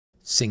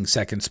Sing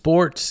Second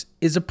Sports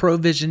is a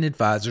Provision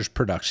Advisors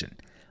production.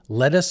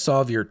 Let us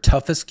solve your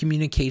toughest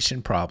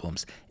communication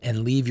problems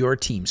and leave your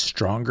team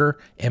stronger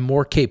and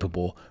more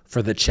capable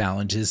for the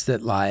challenges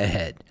that lie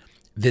ahead.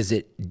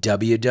 Visit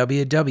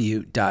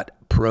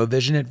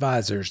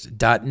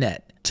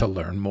www.provisionadvisors.net to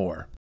learn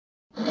more.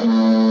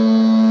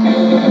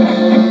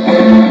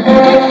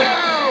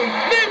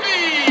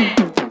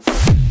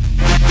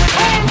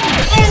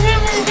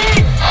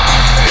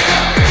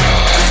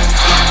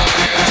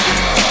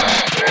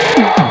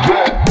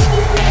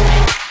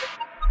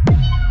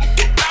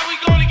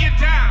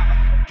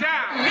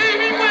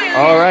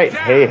 All right.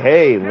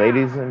 Hey,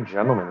 ladies and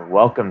gentlemen,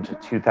 welcome to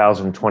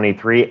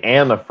 2023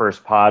 and the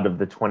first pod of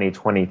the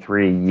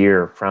 2023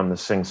 year from the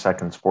Sing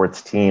Second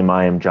Sports team.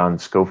 I am John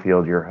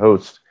Schofield, your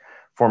host,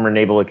 former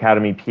Naval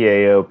Academy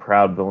PAO,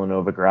 proud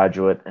Villanova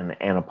graduate,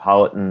 and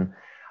Annapolitan.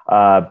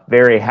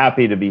 Very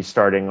happy to be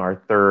starting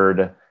our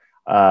third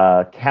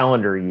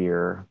calendar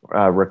year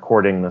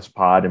recording this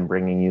pod and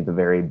bringing you the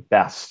very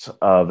best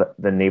of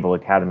the Naval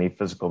Academy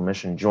physical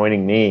mission.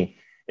 Joining me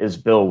is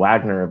Bill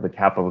Wagner of the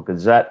Capital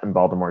Gazette and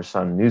Baltimore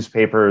Sun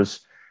newspapers,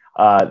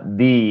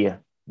 the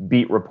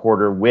beat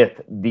reporter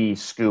with the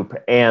scoop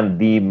and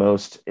the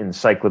most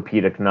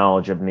encyclopedic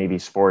knowledge of Navy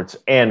sports,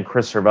 and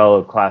Chris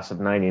Cervello, class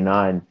of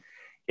 99,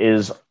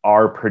 is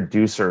our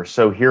producer.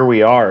 So here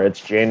we are.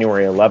 It's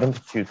January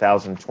 11th,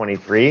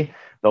 2023.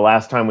 The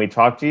last time we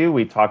talked to you,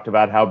 we talked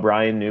about how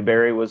Brian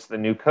Newberry was the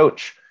new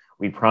coach.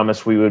 We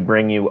promised we would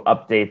bring you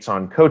updates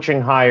on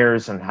coaching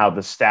hires and how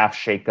the staff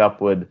shakeup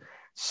would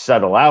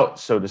settle out,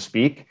 so to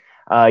speak.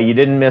 You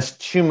didn't miss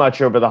too much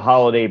over the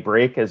holiday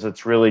break, as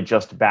it's really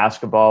just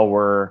basketball.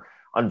 We're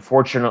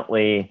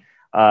unfortunately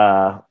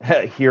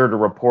here to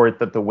report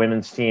that the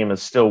women's team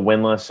is still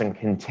winless and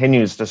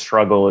continues to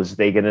struggle as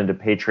they get into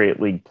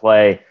Patriot League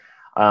play.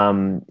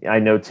 I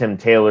know Tim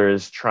Taylor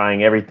is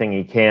trying everything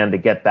he can to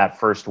get that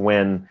first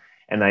win,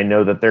 and I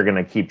know that they're going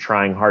to keep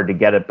trying hard to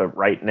get it, but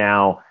right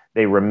now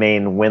they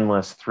remain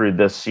winless through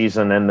this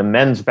season. And the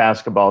men's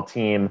basketball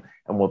team,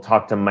 and we'll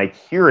talk to Mike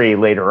Hury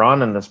later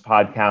on in this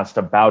podcast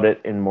about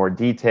it in more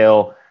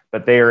detail,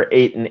 but they are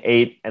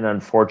 8-8 and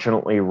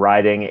unfortunately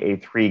riding a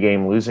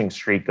 3-game losing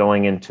streak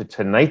going into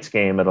tonight's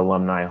game at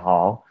Alumni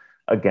Hall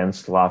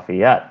against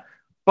Lafayette.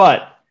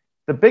 But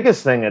the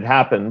biggest thing that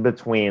happened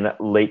between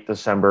late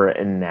December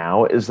and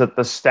now is that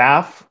the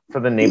staff for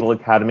the Naval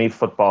Academy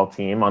football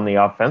team on the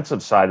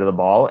offensive side of the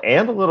ball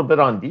and a little bit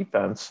on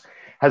defense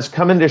has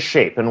come into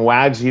shape. And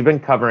Wags, you've been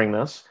covering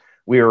this.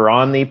 We were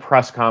on the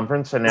press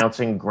conference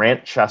announcing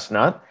Grant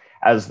Chestnut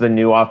as the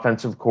new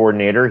offensive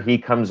coordinator. He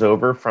comes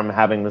over from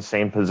having the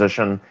same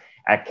position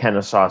at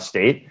Kennesaw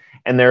State.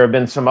 And there have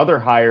been some other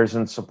hires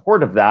in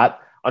support of that.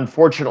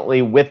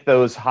 Unfortunately, with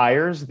those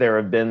hires, there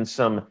have been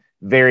some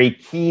very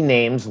key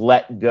names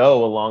let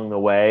go along the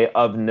way.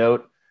 Of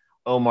note,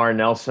 Omar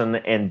Nelson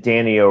and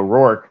Danny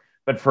O'Rourke.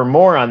 But for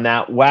more on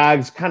that,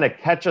 Wags, kind of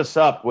catch us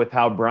up with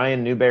how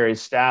Brian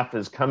Newberry's staff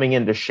is coming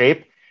into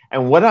shape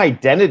and what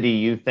identity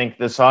you think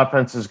this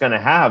offense is going to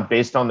have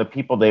based on the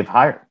people they've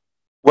hired.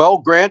 Well,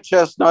 Grant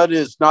Chestnut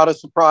is not a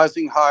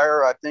surprising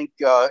hire. I think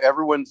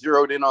everyone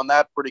zeroed in on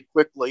that pretty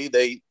quickly.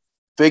 They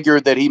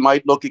figured that he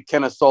might look at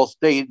Kennesaw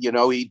State. You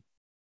know, he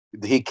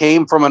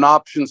came from an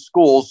option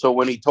school. So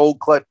when he told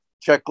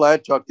Chet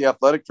Gladchuk, the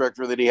athletic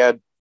director, that he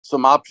had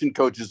some option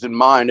coaches in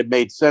mind, it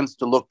made sense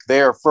to look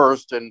there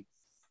first. And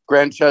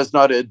Grant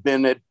Chestnut had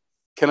been at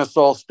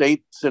Kennesaw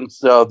State since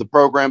the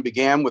program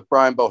began with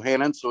Brian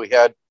Bohannon. So he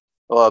had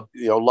a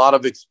lot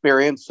of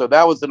experience. So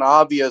that was an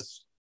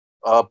obvious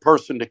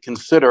person to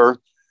consider.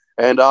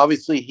 And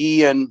obviously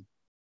he and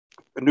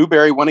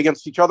Newberry went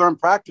against each other in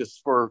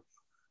practice for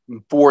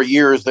 4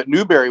 years that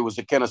Newberry was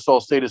at Kennesaw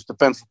State as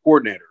defensive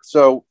coordinator.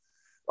 So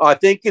I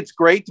think it's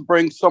great to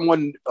bring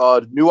someone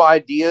new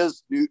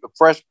ideas,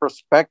 fresh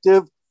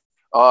perspective.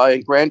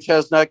 And Grant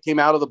Chestnut came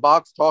out of the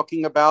box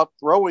talking about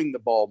throwing the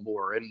ball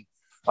more. And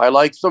I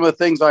like some of the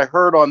things I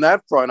heard on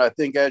that front. I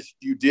think, as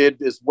you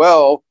did as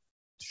well,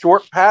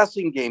 short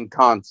passing game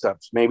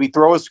concepts, maybe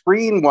throw a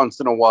screen once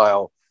in a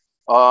while.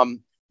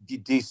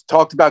 He's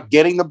talked about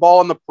getting the ball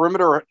on the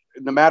perimeter,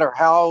 no matter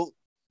how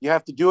you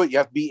have to do it. You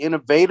have to be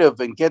innovative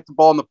and get the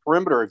ball on the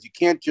perimeter. If you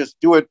can't just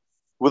do it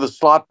with a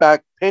slot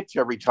back pitch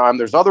every time,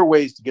 there's other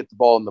ways to get the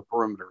ball on the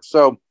perimeter.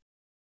 So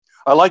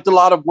I liked a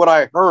lot of what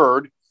I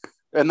heard.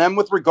 And then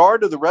with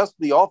regard to the rest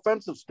of the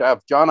offensive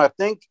staff, John, I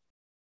think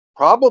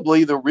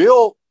probably the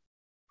real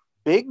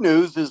big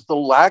news is the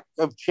lack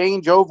of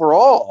change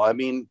overall. I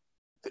mean,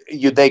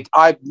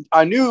 I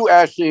knew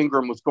Ashley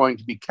Ingram was going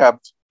to be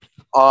kept.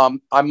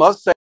 I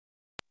must say,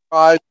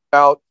 surprised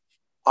about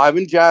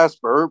Ivan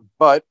Jasper,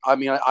 but I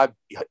mean,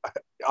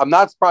 I'm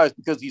not surprised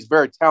because he's a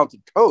very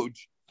talented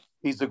coach.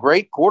 He's a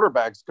great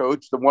quarterbacks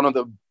coach, one of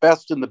the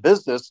best in the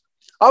business.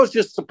 I was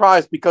just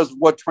surprised because of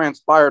what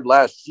transpired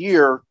last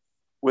year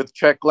with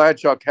Chet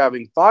Gladchuk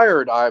having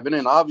fired Ivan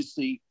and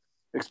obviously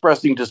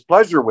expressing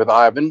displeasure with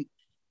Ivan.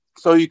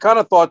 So you kind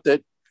of thought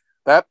that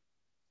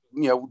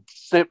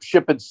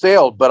ship had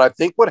sailed. But I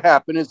think what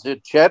happened is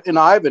that Chet and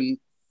Ivan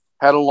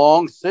had a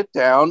long sit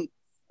down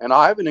And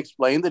Ivan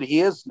explained that he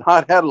has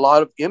not had a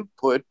lot of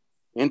input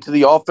into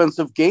the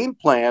offensive game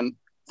plan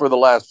for the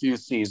last few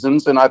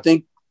seasons. And I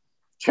think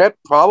Chet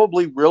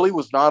probably really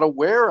was not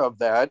aware of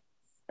that.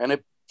 And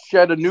it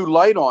shed a new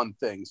light on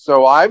things.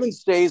 So Ivan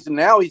stays, and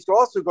now he's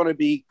also going to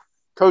be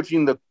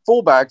coaching the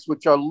fullbacks,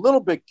 which I'm a little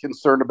bit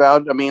concerned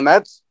about. I mean,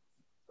 it's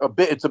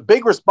a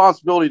big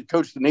responsibility to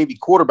coach the Navy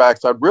quarterbacks.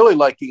 I'm really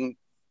liking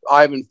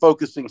Ivan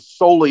focusing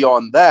solely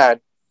on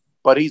that,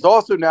 but he's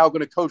also now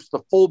going to coach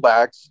the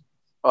fullbacks.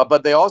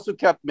 But they also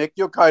kept Mick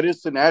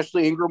Yokaitis, and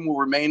Ashley Ingram will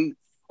remain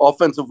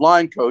offensive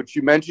line coach.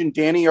 You mentioned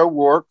Danny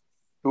O'Rourke,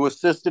 who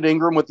assisted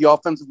Ingram with the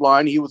offensive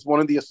line. He was one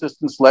of the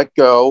assistants let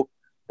go.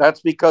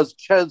 That's because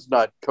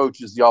Chestnut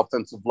coaches the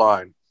offensive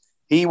line.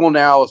 He will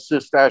now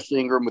assist Ashley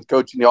Ingram with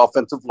coaching the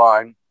offensive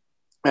line.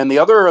 And the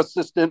other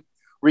assistant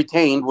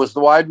retained was the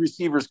wide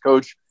receivers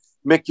coach,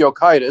 Mick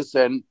Yokaitis.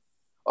 And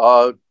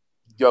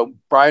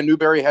Brian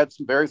Newberry had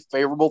some very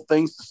favorable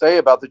things to say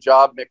about the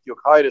job Mick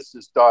Yokaitis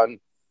has done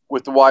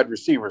with the wide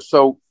receivers.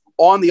 So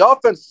on the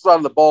offensive side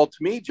of the ball, to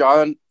me,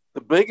 John,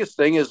 the biggest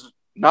thing is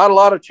not a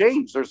lot of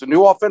change. There's a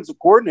new offensive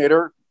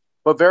coordinator,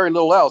 but very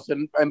little else.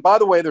 And by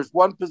the way, there's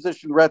one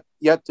position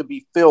yet to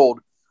be filled,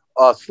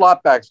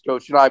 slot backs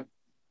coach. And I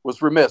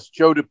was remiss.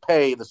 Joe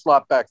DePay, the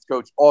slot backs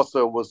coach,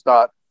 also was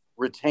not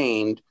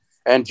retained.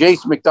 And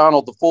Jason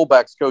McDonald, the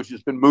fullbacks coach,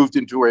 has been moved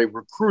into a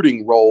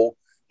recruiting role.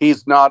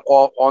 He's not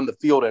on the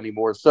field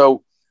anymore.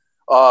 So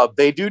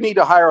they do need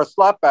to hire a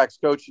slot backs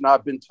coach. And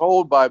I've been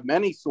told by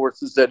many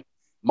sources that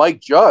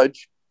Mike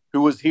Judge,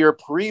 who was here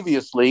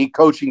previously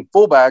coaching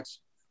fullbacks,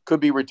 could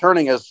be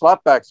returning as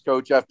slot backs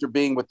coach after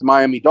being with the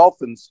Miami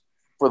Dolphins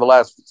for the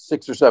last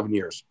 6 or 7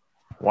 years.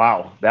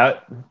 Wow,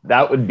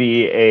 that would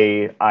be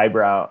a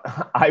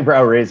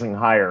eyebrow raising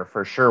hire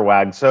for sure,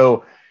 Wag.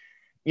 So,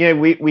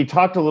 we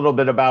talked a little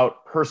bit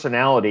about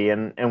personality,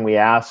 and we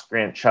asked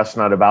Grant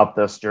Chestnut about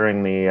this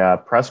during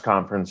the press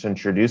conference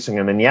introducing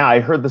him. And yeah, I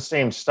heard the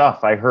same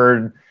stuff. I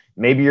heard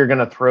maybe you're going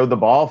to throw the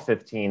ball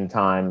 15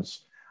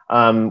 times,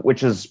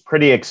 which is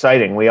pretty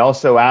exciting. We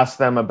also asked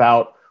them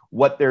about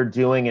what they're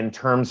doing in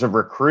terms of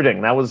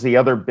recruiting. That was the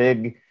other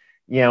big,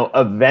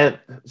 event,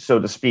 so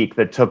to speak,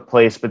 that took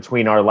place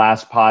between our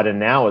last pod and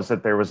now, is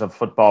that there was a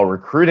football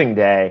recruiting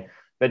day.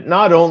 But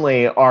not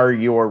only are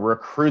your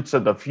recruits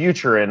of the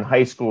future in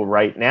high school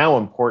right now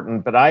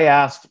important, but I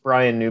asked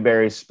Brian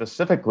Newberry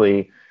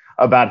specifically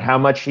about how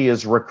much he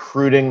is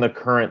recruiting the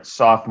current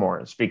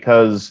sophomores,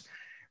 because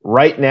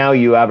right now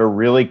you have a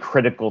really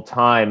critical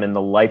time in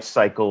the life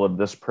cycle of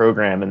this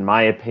program, in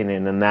my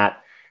opinion, and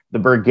that the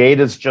brigade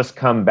has just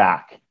come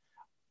back.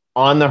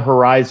 On the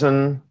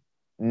horizon,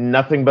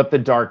 nothing but the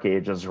dark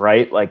ages,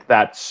 right? Like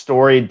that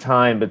storied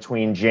time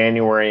between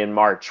January and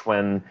March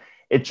when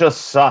it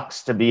just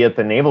sucks to be at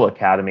the Naval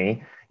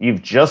Academy.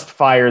 You've just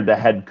fired the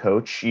head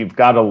coach. You've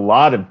got a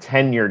lot of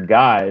tenured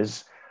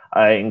guys,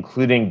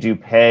 including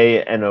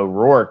DuPay and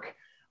O'Rourke,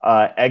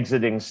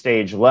 exiting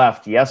stage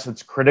left. Yes,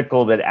 it's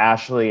critical that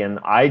Ashley and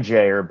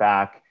IJ are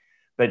back,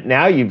 but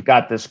now you've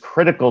got this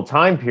critical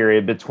time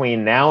period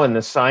between now and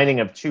the signing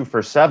of 2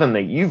 for 7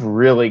 that you've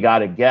really got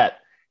to get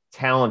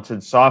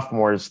talented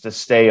sophomores to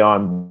stay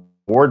on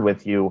board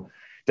with you.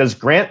 Does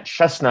Grant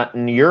Chestnut,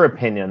 in your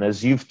opinion,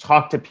 as you've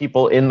talked to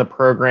people in the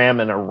program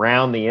and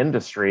around the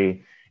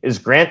industry, is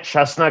Grant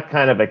Chestnut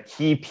kind of a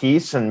key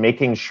piece in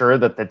making sure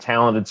that the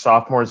talented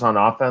sophomores on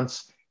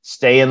offense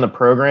stay in the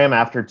program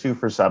after 2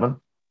 for 7?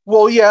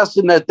 Well, yes,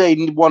 and that they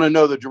want to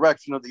know the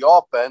direction of the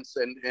offense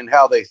and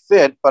how they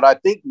fit. But I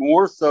think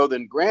more so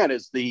than Grant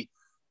is the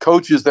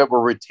coaches that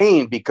were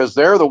retained, because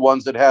they're the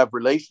ones that have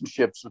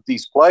relationships with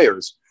these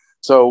players.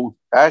 So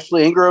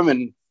Ashley Ingram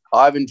and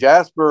Ivan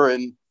Jasper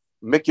and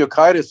Mick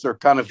Yokaitis are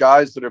kind of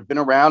guys that have been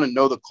around and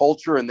know the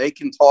culture, and they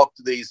can talk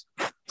to these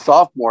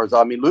sophomores.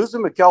 I mean,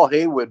 losing Mikel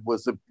Haywood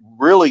was a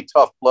really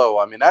tough blow.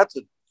 I mean, that's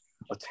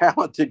a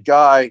talented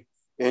guy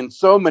in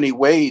so many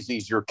ways.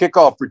 He's your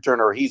kickoff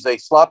returner. He's a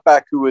slot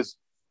back who is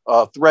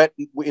a threat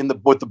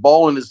with the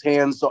ball in his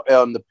hands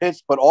on the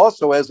pitch, but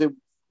also as a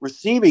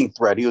receiving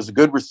threat. He was a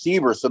good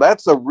receiver. So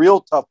that's a real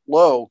tough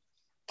blow.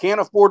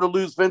 Can't afford to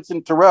lose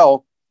Vincent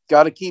Terrell.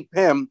 Got to keep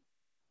him.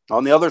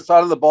 On the other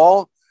side of the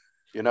ball,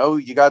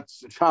 you got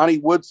Johnny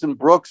Woodson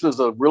Brooks as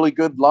a really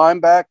good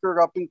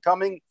linebacker up and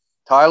coming.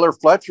 Tyler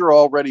Fletcher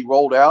already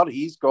rolled out.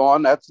 He's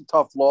gone. That's a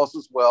tough loss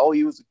as well.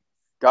 He was a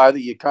guy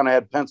that you kind of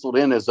had penciled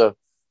in as a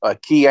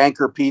key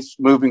anchor piece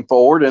moving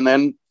forward. And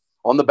then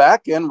on the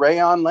back end,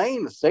 Rayon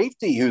Lane, the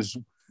safety, who's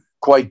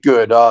quite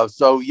good.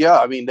 So, yeah,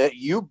 I mean, that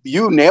you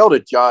nailed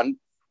it, John.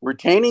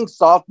 Retaining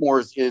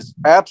sophomores is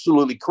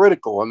absolutely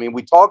critical. I mean,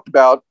 we talked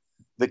about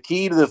the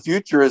key to the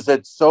future is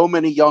that so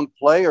many young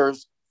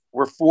players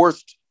were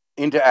forced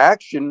into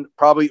action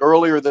probably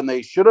earlier than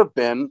they should have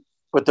been.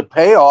 But the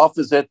payoff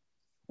is that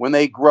when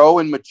they grow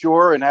and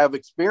mature and have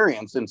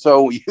experience. And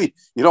so you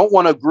don't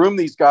want to groom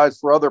these guys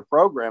for other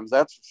programs.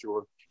 That's for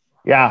sure.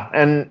 Yeah.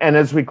 And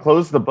as we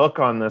close the book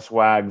on this,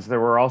 Wags, there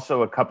were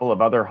also a couple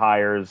of other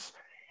hires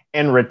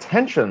and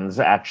retentions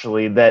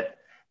actually that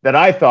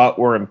I thought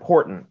were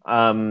important.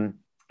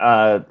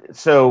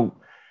 So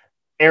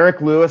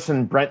Eric Lewis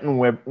and Brenton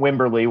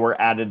Wimberly were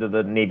added to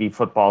the Navy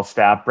football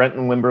staff.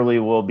 Brenton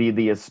Wimberly will be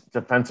the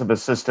defensive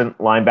assistant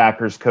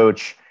linebackers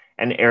coach,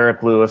 and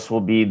Eric Lewis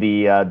will be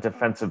the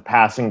defensive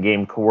passing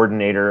game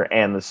coordinator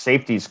and the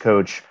safeties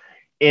coach.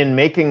 In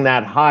making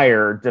that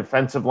hire,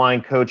 defensive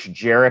line coach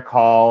Jarek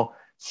Hall,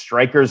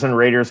 Strikers and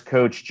Raiders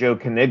coach Joe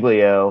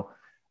Caniglio,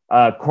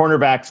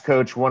 cornerbacks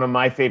coach, one of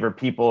my favorite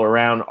people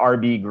around,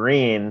 RB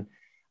Green,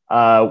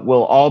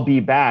 will all be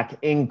back,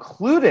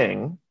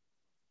 including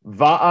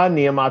Va'a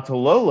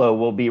Niumatalolo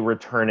will be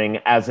returning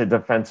as a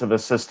defensive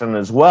assistant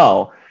as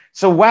well.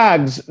 So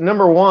Wags,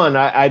 number one,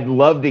 I'd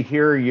love to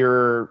hear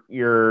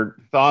your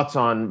thoughts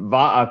on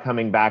Va'a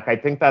coming back. I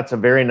think that's a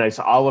very nice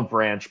olive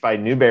branch by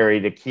Newberry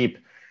to keep,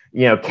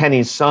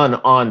 Kenny's son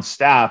on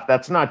staff.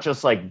 That's not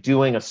just like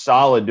doing a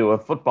solid to a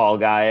football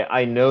guy.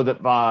 I know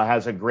that Va'a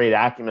has a great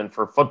acumen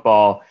for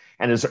football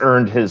and has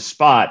earned his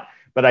spot,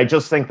 but I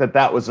just think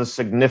that was a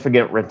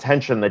significant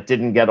retention that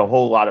didn't get a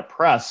whole lot of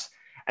press.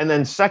 And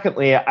then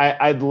secondly,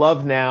 I'd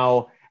love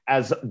now,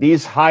 as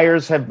these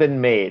hires have been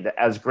made,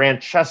 as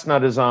Grant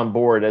Chestnut is on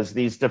board, as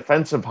these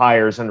defensive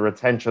hires and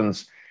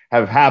retentions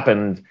have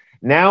happened,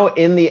 now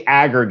in the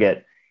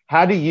aggregate,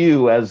 how do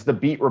you, as the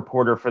beat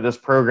reporter for this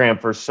program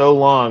for so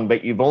long,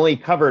 but you've only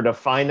covered a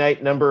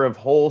finite number of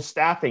whole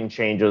staffing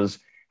changes,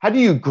 how do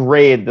you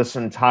grade this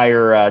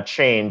entire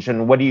change,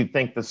 and what do you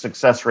think the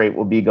success rate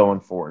will be going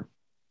forward?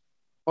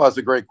 Well, that's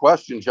a great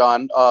question,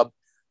 John.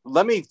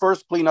 Let me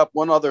first clean up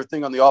one other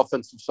thing on the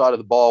offensive side of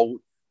the ball.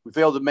 We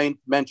failed to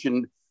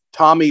mention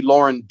Tommy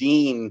Lauren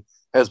Dean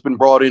has been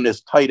brought in as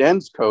tight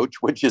ends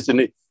coach, which is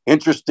an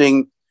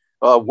interesting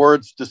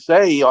words to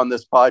say on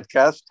this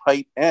podcast,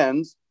 tight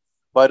ends.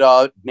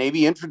 But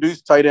Navy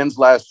introduced tight ends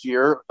last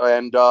year,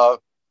 and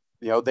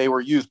they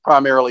were used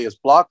primarily as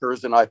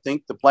blockers. And I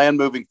think the plan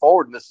moving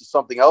forward, and this is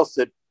something else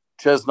that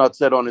Chestnut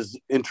said on his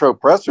intro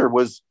presser,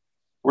 was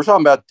we're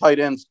talking about tight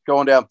ends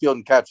going downfield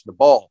and catching the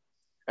ball.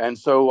 And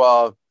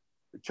so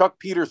Chuck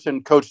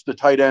Peterson coached the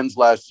tight ends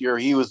last year.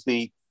 He was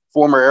the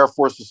former Air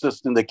Force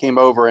assistant that came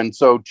over. And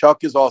so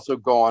Chuck is also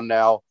gone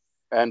now.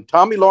 And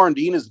Tommy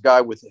Laurendine is a guy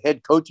with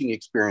head coaching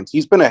experience.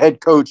 He's been a head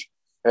coach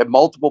at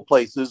multiple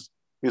places.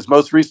 He was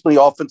most recently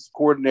offensive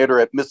coordinator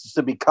at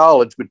Mississippi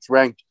College, which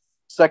ranked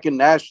second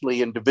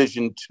nationally in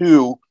Division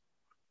II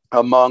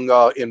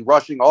in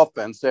rushing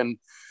offense. And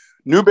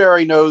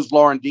Newberry knows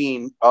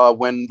Laurendine.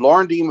 When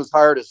Laurendine was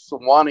hired as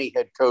Sewanee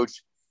head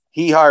coach,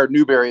 he hired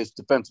Newberry as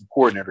defensive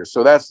coordinator.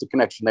 So that's the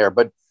connection there.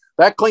 But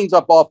that cleans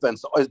up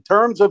offense. In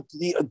terms of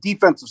the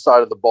defensive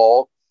side of the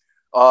ball,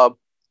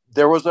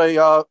 there was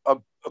a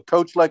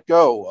coach let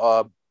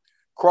go.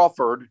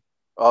 Crawford,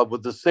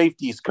 with the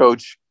safeties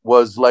coach,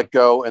 was let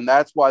go, and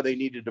that's why they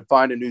needed to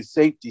find a new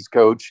safeties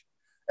coach.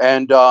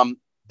 And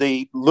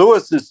the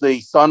Lewis is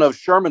the son of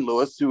Sherman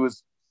Lewis, who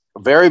is a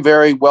very,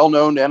 very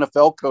well-known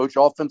NFL coach,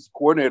 offensive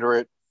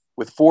coordinator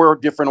with 4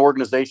 different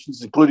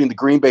organizations, including the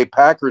Green Bay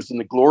Packers in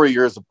the glory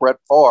years of Brett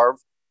Favre.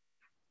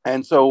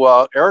 And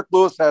so Eric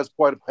Lewis has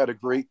quite a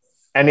pedigree.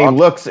 And he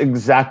looks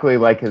exactly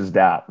like his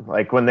dad.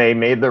 Like when they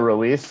made the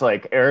release,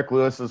 like Eric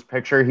Lewis's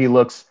picture, he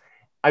looks,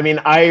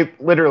 I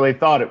literally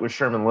thought it was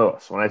Sherman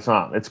Lewis when I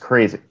saw him. It's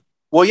crazy.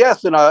 Well,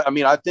 yes. And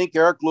I think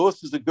Eric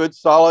Lewis is a good,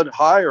 solid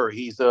hire.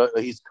 He's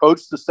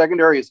coached the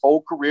secondary his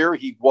whole career.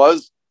 He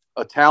was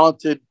a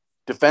talented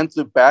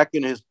defensive back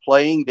in his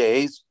playing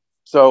days.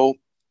 So,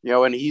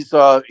 and he's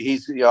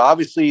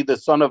obviously the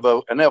son of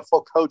an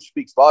NFL coach,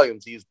 speaks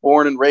volumes. He's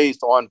born and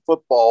raised on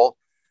football.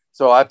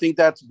 So I think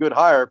that's a good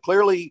hire.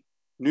 Clearly,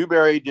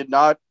 Newberry it did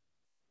not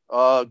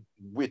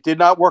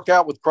work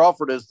out with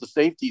Crawford as the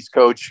safeties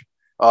coach,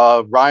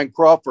 Ryan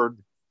Crawford,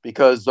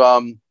 because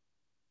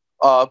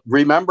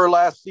remember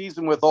last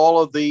season with all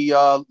of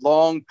the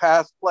long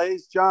pass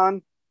plays,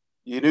 John,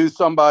 you knew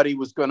somebody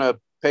was going to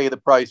pay the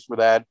price for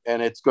that,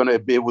 and it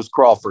was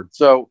Crawford.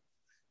 So,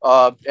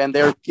 and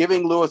they're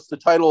giving Lewis the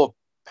title of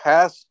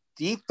pass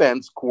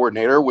defense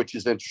coordinator, which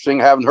is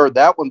interesting. I haven't heard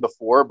that one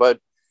before, but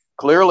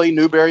clearly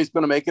Newberry's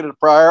going to make it a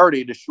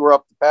priority to shore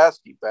up the pass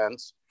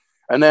defense.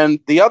 And then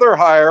the other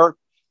hire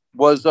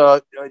was an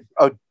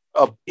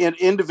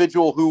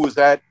individual who was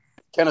at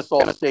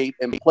Kennesaw State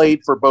and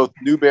played for both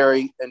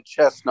Newberry and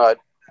Chestnut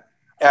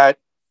at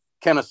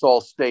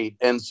Kennesaw State.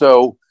 And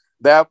so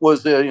that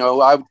was,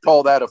 I would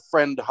call that a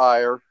friend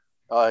hire.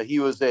 He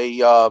was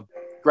a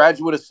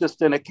graduate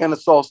assistant at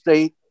Kennesaw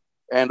State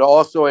and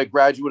also a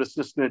graduate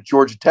assistant at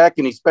Georgia Tech.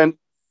 And he spent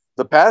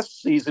the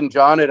past season,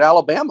 John, at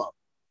Alabama.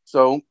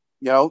 So,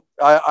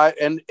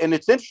 and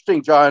it's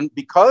interesting, John,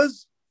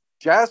 because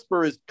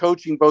Jasper is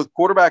coaching both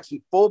quarterbacks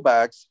and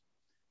fullbacks,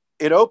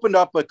 it opened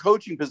up a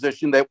coaching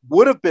position that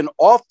would have been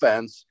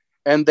offense,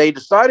 and they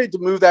decided to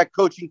move that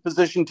coaching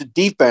position to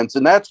defense.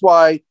 And that's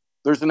why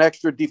there's an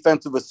extra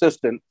defensive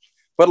assistant.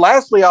 But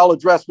lastly, I'll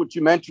address what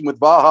you mentioned with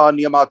Va'a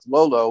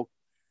Niumatalolo.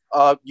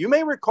 You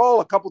may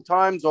recall a couple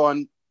times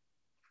on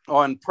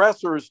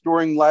pressers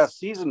during last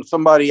season,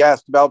 somebody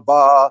asked about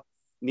Va'a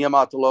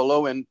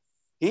Niumatalolo, and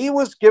he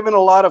was given a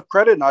lot of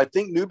credit. And I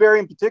think Newberry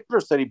in particular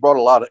said he brought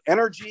a lot of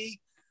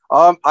energy.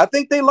 I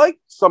think they like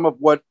some of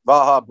what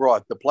Vaha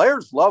brought. The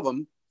players love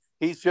him.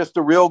 He's just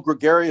a real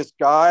gregarious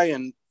guy.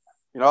 And,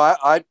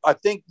 I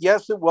think,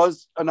 yes, it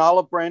was an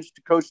olive branch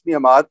to Coach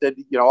Niumat that,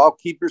 I'll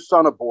keep your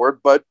son aboard.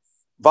 But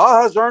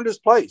Vaha has earned his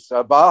place.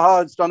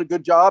 Vaha has done a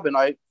good job. And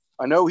I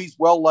know he's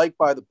well liked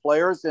by the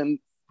players and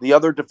the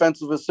other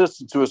defensive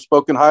assistants who have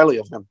spoken highly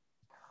of him.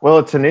 Well,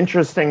 it's an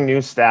interesting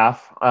new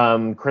staff.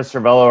 Chris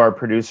Cervello, our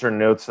producer,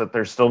 notes that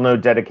there's still no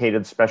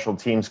dedicated special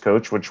teams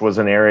coach, which was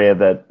an area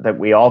that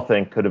we all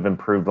think could have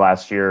improved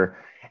last year.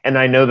 And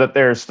I know that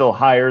there are still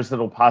hires that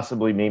will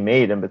possibly be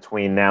made in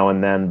between now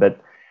and then. But,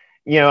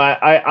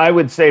 I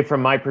would say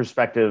from my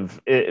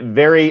perspective,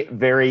 very,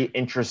 very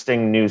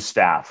interesting new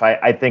staff.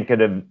 I think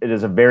it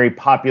is a very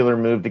popular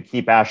move to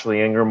keep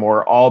Ashley Ingram.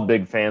 We're all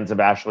big fans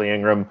of Ashley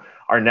Ingram.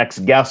 Our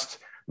next guest,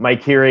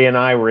 Mike Heary, and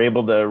I were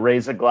able to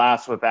raise a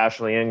glass with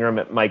Ashley Ingram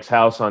at Mike's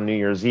house on New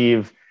Year's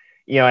Eve.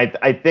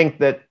 I think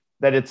that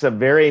it's a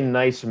very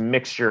nice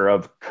mixture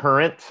of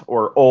current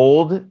or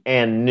old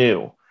and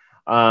new,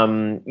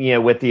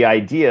 with the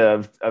idea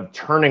of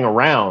turning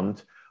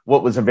around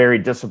what was a very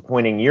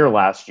disappointing year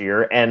last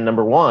year. And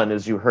number one,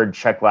 as you heard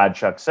Chuck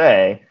Ladchuk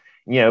say,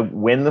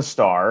 win the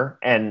Star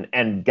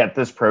and get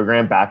this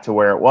program back to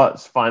where it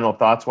was. Final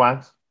thoughts,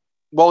 Wags?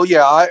 Well,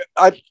 yeah,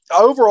 I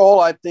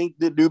overall, I think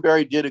that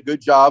Newberry did a good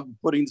job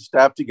of putting the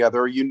staff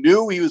together. You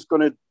knew he was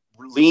going to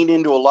lean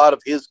into a lot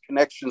of his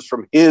connections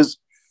from his,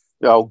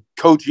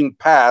 coaching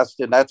past,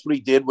 and that's what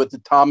he did with the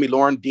Tommy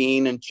Lauren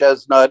Dean and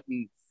Chestnut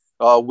and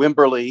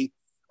Wimberly.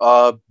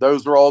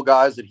 Those are all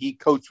guys that he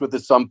coached with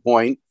at some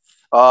point.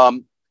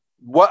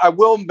 What I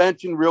will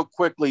mention real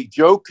quickly,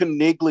 Joe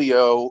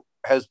Coniglio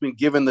has been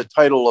given the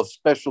title of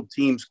special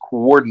teams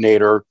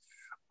coordinator.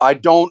 I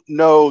don't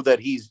know that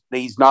he's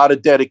not a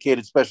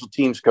dedicated special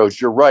teams coach.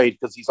 You're right,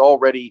 because he's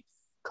already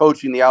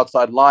coaching the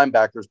outside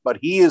linebackers, but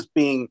he is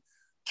being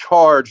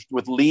charged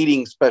with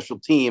leading special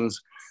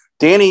teams.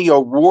 Danny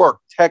O'Rourke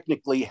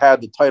technically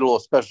had the title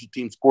of special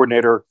teams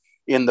coordinator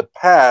in the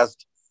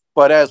past,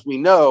 but as we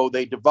know,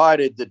 they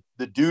divided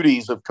the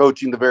duties of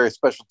coaching the various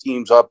special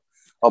teams up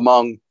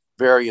among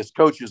various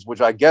coaches,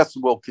 which I guess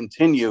will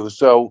continue.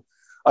 So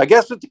I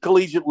guess at the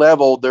collegiate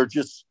level,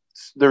 there's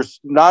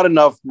not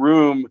enough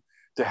room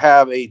to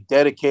have a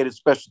dedicated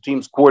special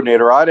teams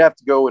coordinator. I'd have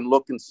to go and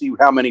look and see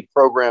how many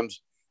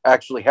programs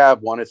actually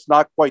have one. It's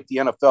not quite the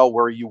NFL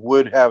where you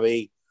would have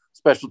a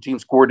special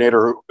teams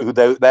coordinator who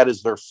that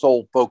is their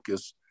sole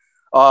focus.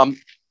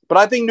 But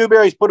I think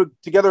Newberry's put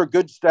together a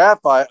good staff.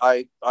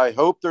 I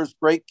hope there's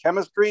great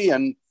chemistry,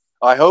 and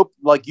I hope,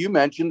 like you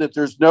mentioned, that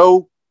there's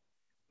no,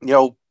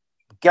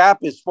 gap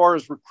as far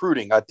as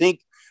recruiting. I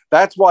think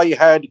that's why you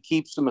had to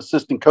keep some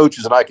assistant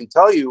coaches. And I can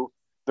tell you,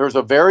 there's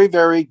a very,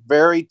 very,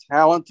 very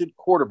talented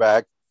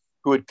quarterback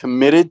who had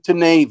committed to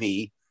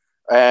Navy.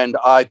 And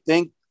I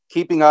think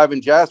keeping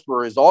Ivan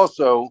Jasper is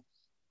also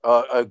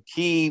a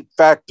key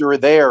factor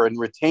there in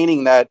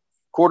retaining that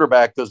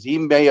quarterback, because he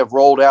may have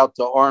rolled out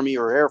to Army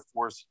or Air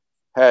Force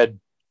had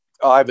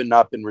Ivan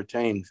not been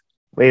retained.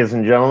 Ladies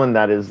and gentlemen,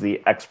 that is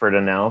the expert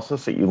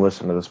analysis that you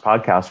listen to this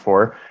podcast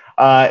for.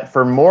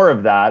 For more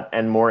of that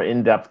and more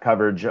in-depth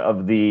coverage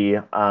of the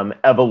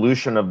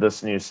evolution of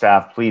this new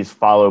staff, please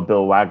follow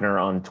Bill Wagner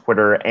on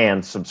Twitter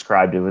and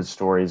subscribe to his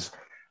stories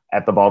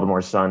at the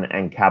Baltimore Sun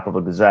and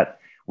Capital Gazette.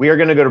 We are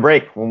going to go to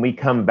break. When we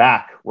come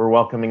back, we're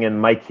welcoming in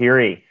Mike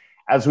Heary.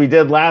 As we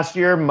did last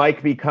year,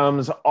 Mike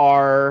becomes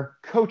our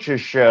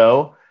coach's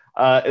show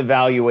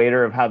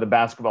evaluator of how the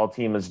basketball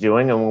team is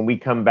doing. And when we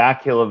come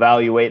back, he'll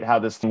evaluate how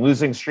this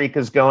losing streak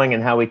is going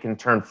and how we can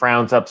turn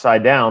frowns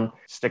upside down.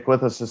 Stick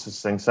with us. This is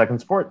Sing Second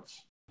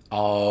Sports.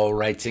 All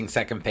right, Sing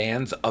Second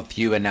fans, a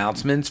few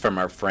announcements from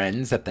our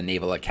friends at the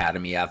Naval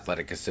Academy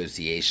Athletic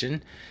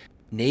Association.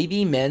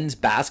 Navy men's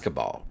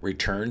basketball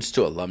returns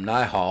to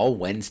Alumni Hall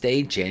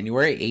Wednesday,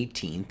 January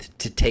 18th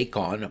to take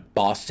on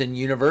Boston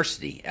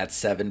University at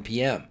 7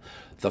 p.m.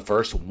 The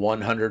first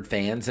 100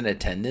 fans in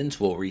attendance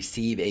will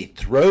receive a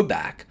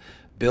throwback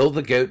Bill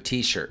the Goat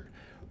t-shirt.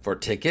 For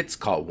tickets,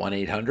 call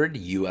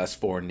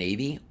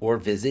 1-800-US4-NAVY or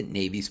visit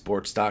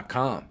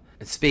NavySports.com.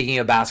 And speaking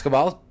of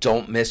basketball,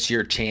 don't miss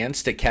your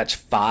chance to catch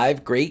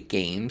 5 great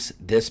games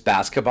this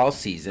basketball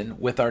season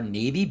with our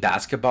Navy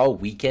Basketball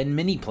Weekend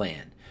Mini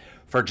Plan.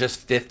 For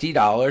just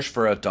 $50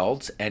 for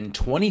adults and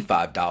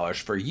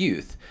 $25 for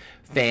youth,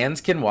 fans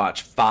can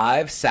watch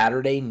 5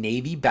 Saturday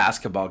Navy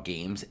basketball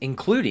games,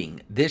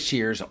 including this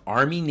year's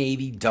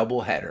Army-Navy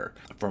doubleheader.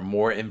 For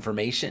more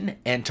information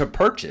and to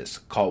purchase,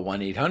 call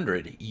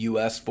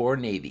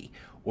 1-800-US4-NAVY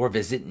or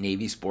visit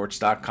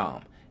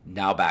NavySports.com.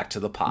 Now back to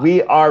the pod.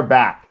 We are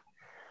back.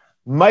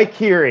 Mike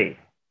Heary,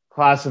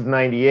 class of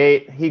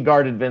 98. He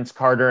guarded Vince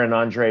Carter and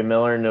Andre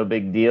Miller, no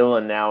big deal,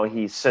 and now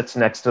he sits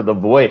next to the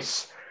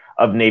voice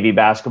of Navy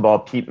basketball,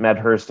 Pete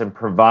Medhurst, and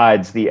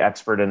provides the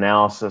expert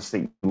analysis that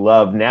you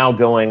love, now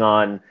going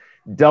on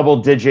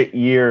double-digit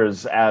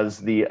years as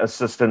the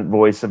assistant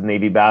voice of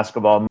Navy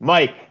basketball.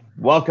 Mike,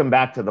 welcome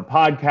back to the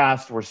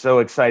podcast. We're so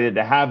excited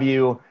to have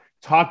you.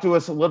 Talk to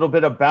us a little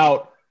bit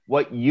about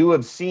what you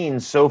have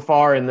seen so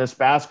far in this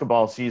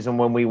basketball season.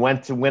 When we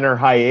went to winter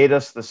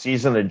hiatus, the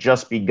season had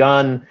just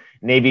begun.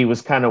 Navy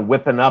was kind of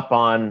whipping up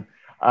on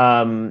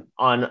out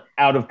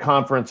of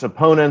conference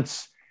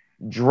opponents,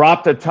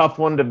 dropped a tough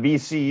one to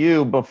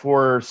VCU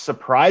before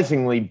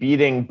surprisingly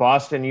beating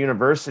Boston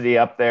University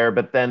up there.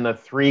 But then the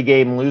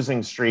 3-game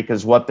losing streak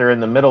is what they're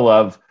in the middle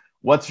of.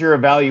 What's your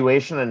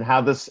evaluation, and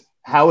how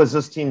is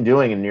this team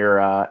doing in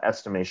your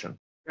estimation?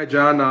 Hi,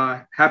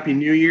 John. Happy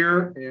New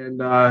Year,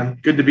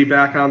 and good to be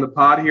back on the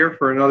pod here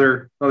for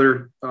another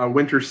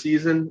winter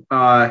season.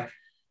 It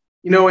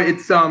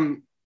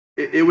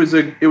was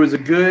a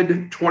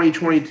good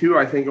 2022,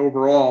 I think,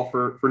 overall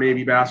for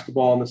Navy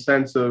basketball, in the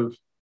sense of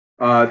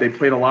they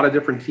played a lot of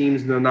different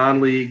teams in the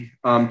non-league,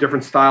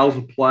 different styles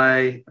of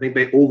play. I think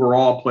they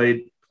overall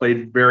played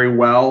very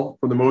well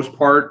for the most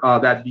part.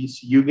 That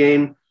VCU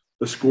game,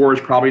 the score is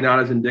probably not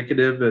as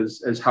indicative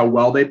as how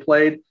well they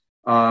played.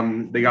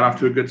 They got off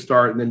to a good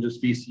start, and then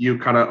just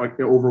VCU kind of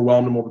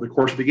overwhelmed them over the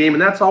course of the game.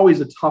 And that's always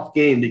a tough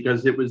game,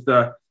 because it was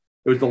the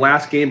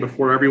last game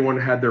before everyone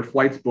had their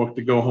flights booked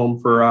to go home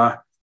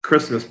for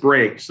Christmas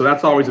break. So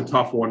that's always a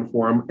tough one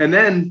for them. And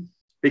then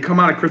they come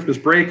out of Christmas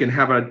break and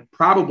have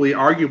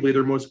arguably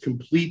their most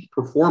complete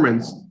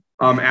performance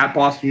at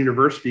Boston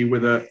University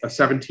with a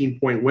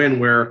 17-point win,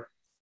 where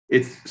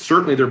it's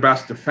certainly their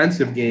best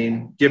defensive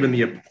game given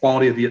the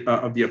quality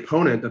of the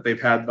opponent that they've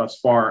had thus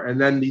far.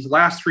 And then these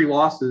last 3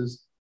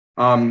 losses,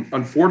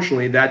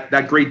 unfortunately,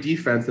 that great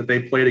defense that they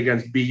played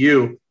against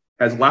BU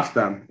has left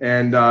them.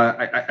 And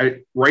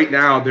right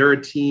now, they're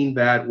a team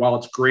that, while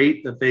it's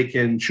great that they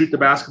can shoot the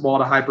basketball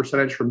at a high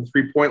percentage from the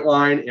 3-point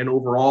line and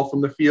overall from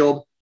the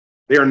field,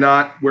 they are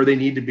not where they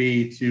need to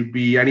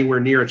be anywhere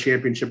near a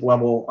championship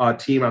level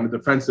team on the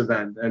defensive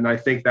end. And I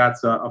think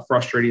that's a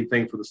frustrating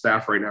thing for the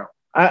staff right now.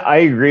 I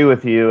agree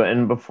with you.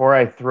 And before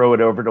I throw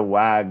it over to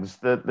Wags,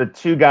 the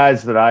 2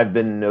 guys that I've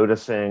been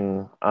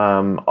noticing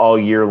all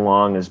year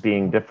long as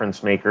being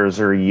difference makers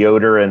are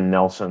Yoder and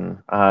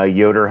Nelson.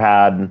 Yoder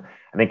had,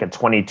 I think, a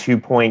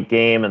 22-point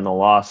game in the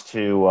loss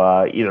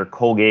to either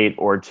Colgate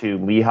or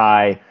to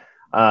Lehigh.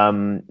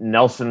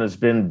 Nelson has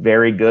been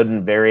very good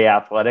and very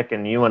athletic.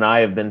 And you and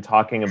I have been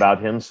talking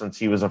about him since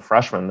he was a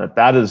freshman,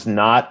 that is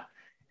not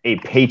a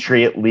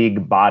Patriot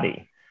League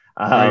body.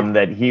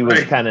 That he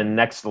was kind of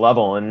next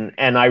level.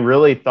 And I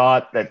really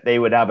thought that they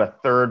would have a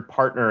third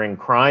partner in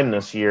crime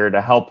this year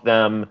to help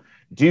them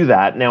do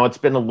that. Now, it's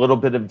been a little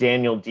bit of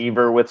Daniel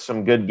Deaver with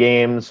some good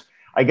games.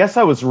 I guess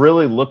I was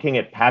really looking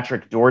at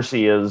Patrick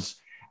Dorsey as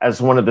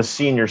one of the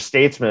senior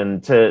statesmen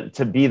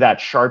to be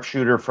that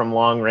sharpshooter from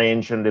long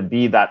range and to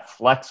be that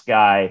flex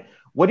guy.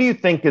 What do you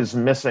think is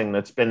missing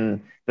that's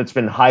been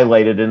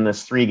highlighted in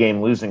this 3-game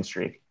losing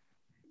streak?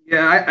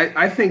 Yeah,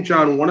 I think,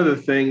 John, one of the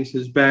things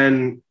has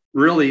been,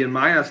 really, in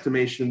my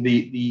estimation,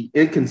 the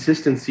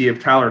inconsistency of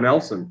Tyler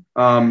Nelson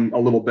a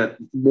little bit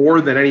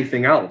more than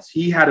anything else.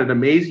 He had an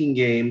amazing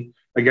game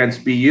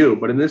against BU,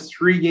 but in this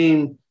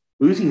 3-game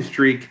losing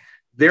streak,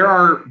 there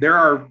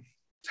are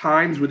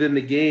times within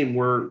the game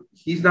where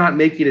he's not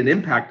making an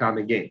impact on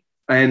the game.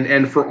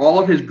 And for all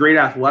of his great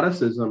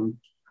athleticism,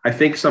 I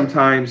think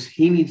sometimes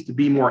he needs to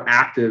be more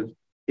active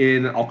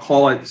in, I'll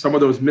call it, some of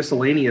those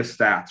miscellaneous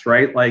stats,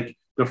 right? Like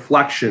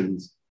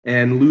deflections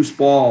and loose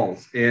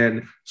balls,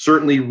 and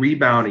certainly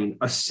rebounding,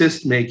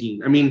 assist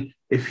making. I mean,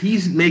 if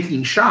he's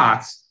making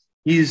shots,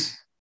 he's,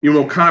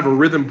 kind of a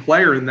rhythm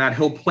player in that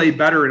he'll play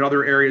better in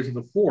other areas of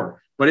the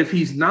floor. But if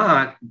he's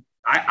not,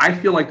 I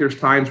feel like there's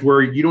times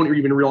where you don't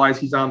even realize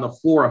he's on the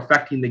floor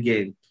affecting the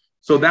game.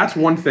 So that's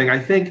one thing. I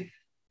think,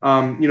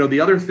 the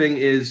other thing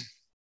is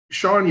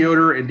Sean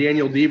Yoder and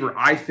Daniel Deaver.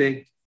 I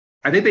think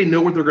they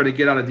know what they're going to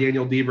get out of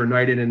Daniel Deaver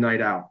night in and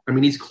night out. I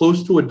mean, he's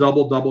close to a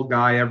double-double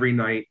guy every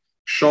night.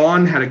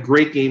 Sean had a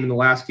great game in the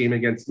last game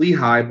against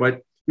Lehigh,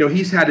 but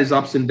he's had his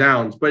ups and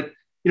downs. But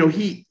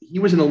he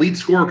was an elite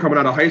scorer coming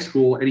out of high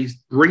school, and he's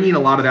bringing a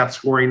lot of that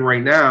scoring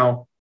right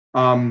now.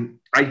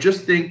 I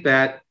just think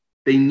that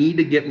they need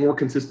to get more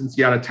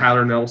consistency out of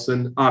Tyler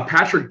Nelson.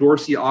 Patrick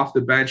Dorsey off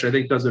the bench, I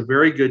think, does a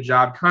very good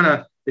job. Kind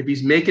of, if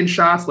he's making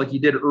shots like he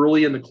did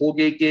early in the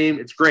Colgate game,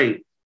 it's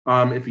great.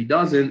 If he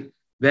doesn't,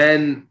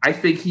 then I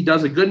think he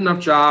does a good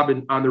enough job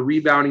on the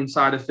rebounding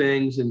side of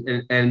things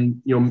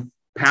and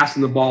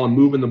passing the ball and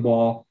moving the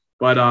ball.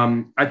 But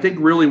I think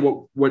really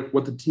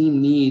what the team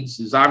needs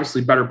is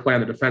obviously better play on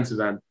the defensive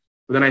end.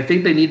 But then I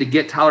think they need to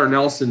get Tyler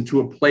Nelson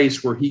to a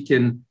place where he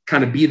can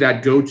kind of be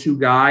that go-to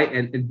guy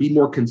and be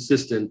more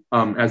consistent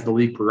as the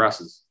league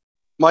progresses.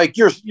 Mike,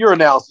 your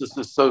analysis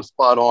is so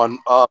spot on.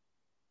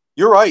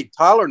 You're right.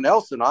 Tyler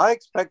Nelson, I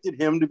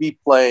expected him to be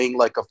playing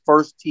like a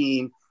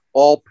first-team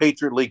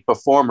All-Patriot League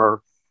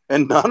performer,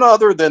 and none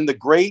other than the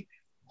great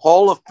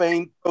Hall of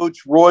Fame coach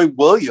Roy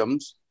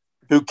Williams,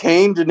 who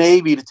came to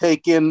Navy to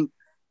take in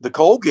the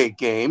Colgate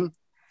game,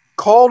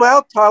 called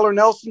out Tyler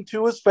Nelson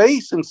to his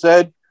face and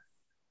said,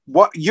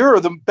 "What? You're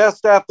the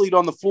best athlete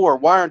on the floor.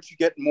 Why aren't you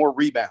getting more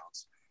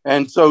rebounds?"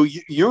 And so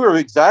you're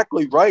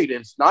exactly right.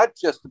 It's not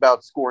just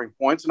about scoring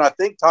points. And I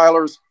think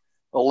Tyler's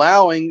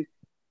allowing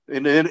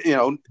And then,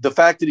 the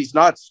fact that he's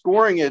not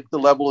scoring at the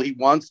level he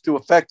wants to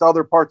affect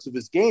other parts of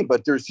his game,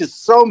 but there's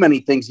just so many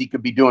things he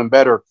could be doing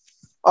better.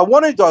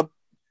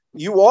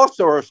 You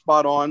also are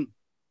spot on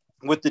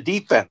with the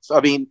defense.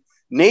 I mean,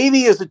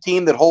 Navy is a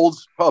team that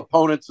holds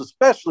opponents,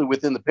 especially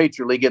within the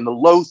Patriot League, in the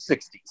low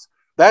 60s.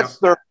 That's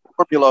their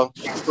formula.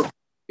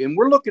 And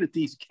we're looking at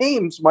these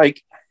games,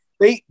 Mike,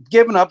 they've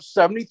given up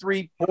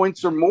 73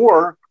 points or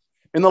more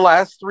in the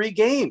last 3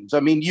 games. I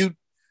mean,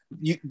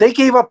 they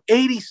gave up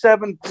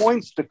 87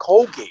 points to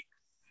Colgate.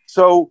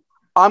 So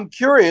I'm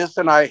curious,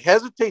 and I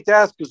hesitate to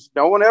ask because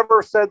no one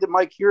ever said that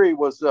Mike Hurie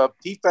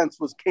defense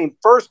came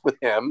first with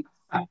him.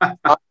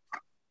 I'm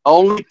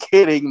only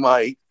kidding,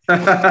 Mike.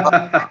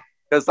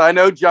 Because I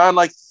know John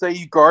likes to say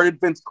you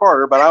guarded Vince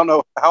Carter, but I don't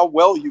know how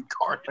well you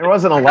guarded. There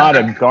wasn't a lot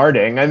of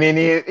guarding. I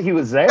mean, he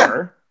was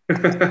there.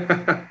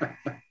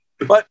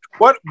 But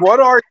what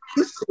are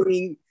you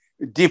seeing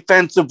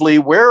defensively?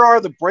 Where are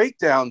the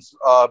breakdowns,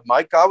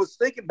 Mike? I was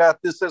thinking about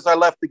this as I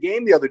left the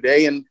game the other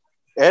day, and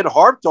Ed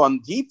harped on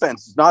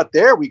defense is not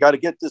there. We got to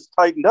get this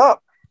tightened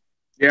up.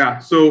 Yeah,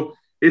 so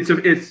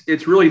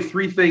it's really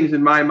 3 things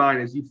in my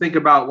mind. As you think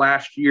about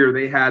last year,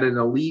 they had an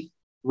elite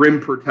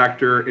rim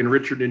protector in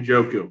Richard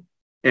Njoku,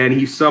 and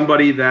he's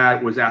somebody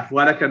that was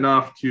athletic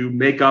enough to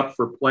make up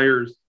for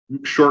players'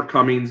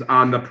 shortcomings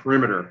on the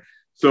perimeter.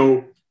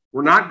 So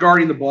we're not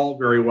guarding the ball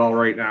very well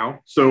right now.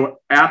 So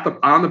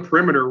on the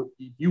perimeter,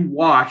 you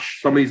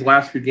watch some of these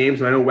last few games,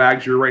 and I know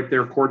Wags, you're right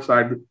there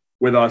courtside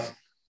with us.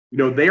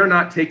 They are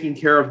not taking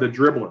care of the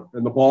dribbler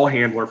and the ball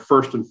handler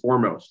first and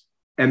foremost.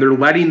 And they're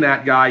letting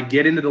that guy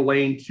get into the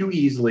lane too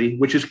easily,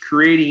 which is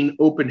creating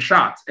open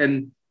shots.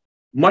 And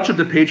much of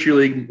the Patriot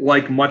League,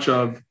 like much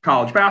of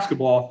college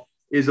basketball,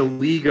 is a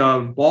league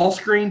of ball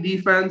screen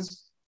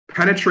defense,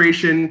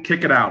 penetration,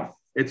 kick it out.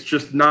 It's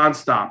just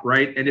nonstop,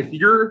 right? And if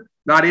you're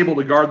not able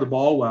to guard the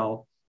ball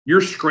well,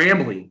 you're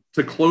scrambling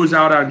to close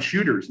out on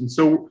shooters. And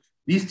so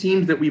these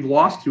teams that we've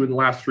lost to in the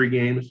last 3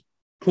 games,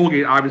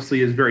 Colgate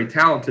obviously is very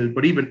talented,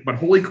 but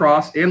Holy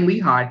Cross and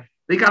Lehigh,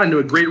 they got into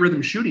a great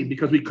rhythm shooting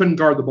because we couldn't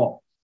guard the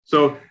ball.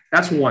 So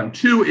that's 1.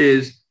 2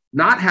 is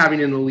not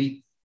having an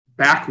elite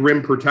back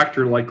rim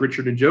protector like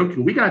Richard Njoku.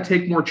 We got to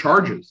take more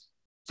charges.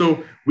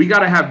 So we got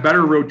to have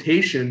better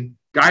rotation,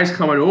 guys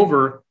coming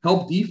over,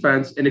 help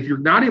defense. And if you're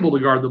not able to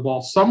guard the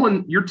ball,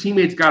 your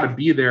teammates got to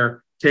be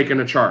there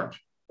taking a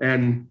charge.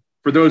 And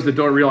for those that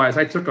don't realize,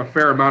 I took a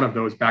fair amount of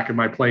those back in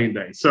my playing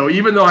day. So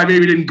even though I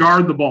maybe didn't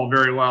guard the ball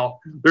very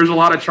well, there's a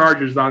lot of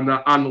charges on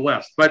the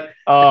list. But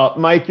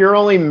Mike, you're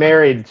only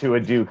married to a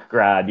Duke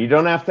grad. You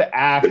don't have to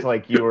act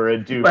like you were a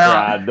Duke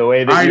grad the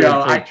way that you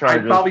take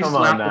charges. I probably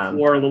slapped the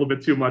floor a little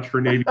bit too much for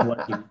Navy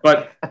liking.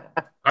 But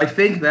I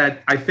think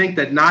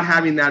that not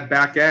having that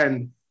back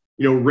end,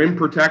 rim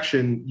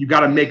protection, you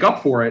got to make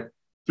up for it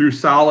through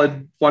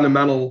solid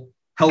fundamental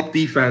help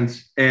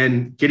defense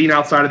and getting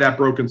outside of that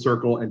broken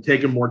circle and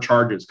taking more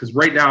charges. Because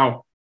right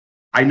now,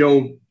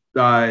 Sean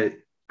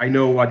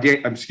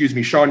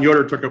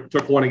Yoder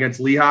took one against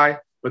Lehigh,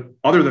 but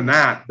other than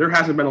that, there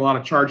hasn't been a lot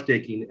of charge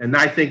taking. And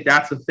I think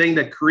that's the thing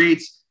that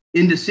creates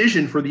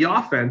indecision for the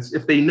offense.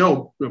 If they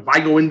know if I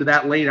go into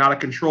that lane out of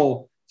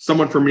control,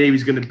 someone from Navy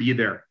is going to be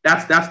there.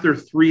 That's their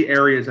 3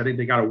 areas I think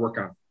they got to work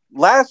on.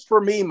 Last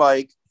for me,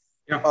 Mike,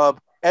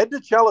 Ed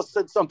DeChellis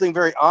said something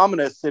very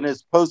ominous in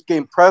his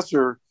post-game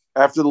presser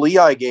after the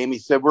Lehigh game. He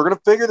said, we're going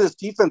to figure this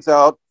defense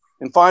out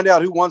and find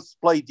out who wants to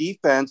play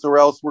defense, or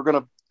else we're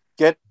going to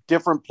get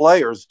different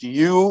players. Do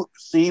you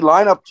see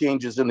lineup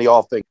changes in the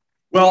offense?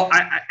 Well,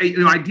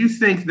 I do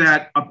think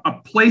that a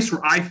place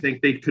where I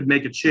think they could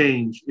make a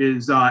change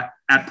is at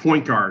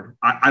point guard.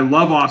 I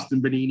love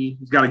Austin Benini.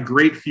 He's got a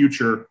great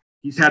future.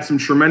 He's had some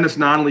tremendous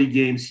non-league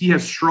games. He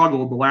has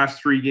struggled the last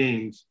 3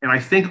 games. And I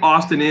think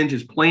Austin Inge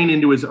is playing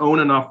into his own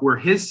enough where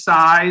his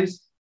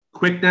size,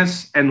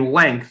 quickness, and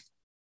length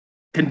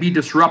can be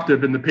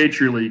disruptive in the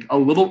Patriot League a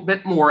little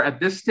bit more at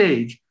this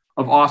stage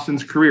of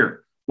Austin's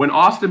career. When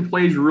Austin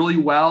plays really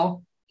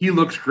well, he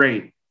looks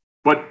great.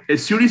 But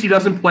as soon as he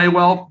doesn't play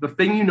well, the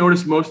thing you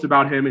notice most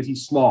about him is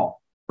he's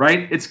small,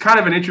 right? It's kind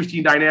of an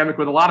interesting dynamic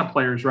with a lot of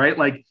players, right?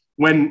 Like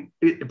when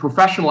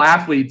professional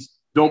athletes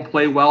don't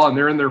play well and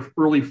they're in their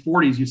early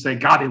 40s, you say,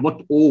 God, they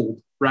look old,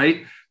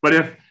 right? But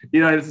if,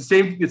 it's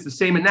the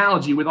same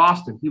analogy with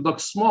Austin. He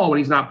looks small when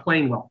he's not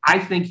playing well. I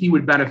think he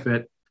would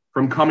benefit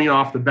from coming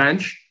off the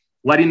bench,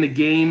 letting the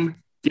game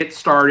get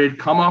started,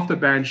 come off the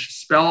bench,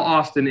 spell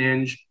Austin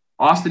Inge.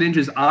 Austin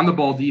Inge's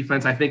on-the-ball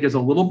defense, I think, is a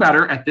little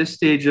better at this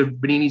stage of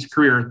Benini's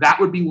career. That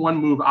would be one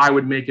move I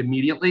would make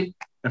immediately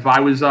if I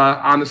was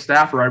on the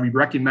staff, or I'd be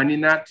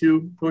recommending that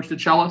to Coach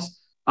DeChellis.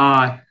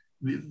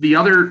 The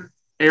other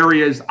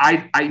areas,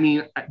 I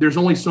mean, there's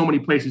only so many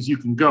places you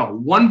can go.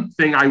 One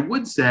thing I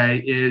would say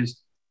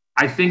is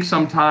I think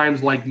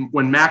sometimes, like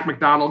when Mac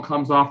McDonald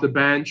comes off the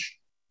bench,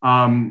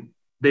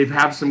 they've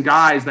have some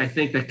guys I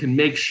think that can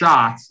make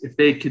shots. If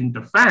they can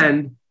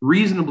defend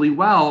reasonably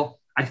well,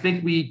 I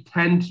think we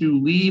tend to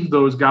leave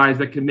those guys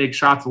that can make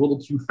shots a little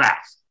too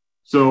fast.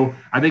 So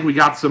I think we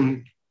got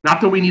some,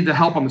 not that we need the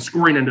help on the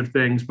scoring end of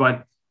things,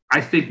 but I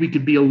think we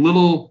could be a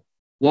little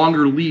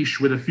longer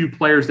leash with a few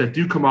players that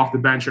do come off the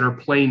bench and are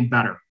playing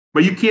better.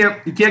 But you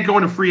can't go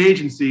into free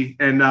agency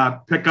and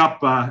pick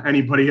up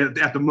anybody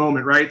at the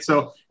moment, right?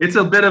 So it's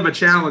a bit of a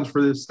challenge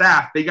for the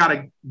staff. They got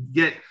to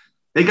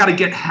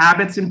get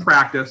habits in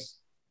practice.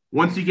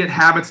 Once you get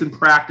habits in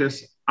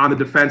practice on the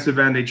defensive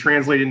end, they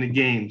translate into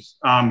games.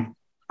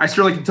 I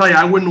certainly can tell you,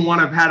 I wouldn't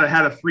want to have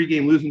had a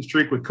 3-game losing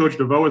streak with Coach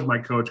DeVoe as my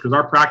coach, because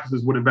our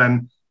practices would have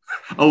been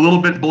a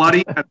little bit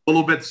bloody and a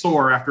little bit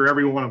sore after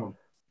every one of them.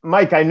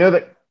 Mike, I know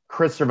that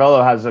Chris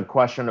Cervello has a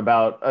question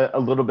about a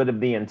little bit of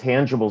the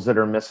intangibles that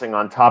are missing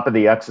on top of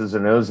the X's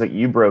and O's that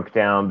you broke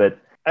down, but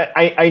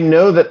I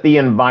know that the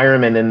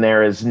environment in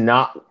there is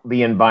not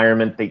the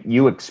environment that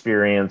you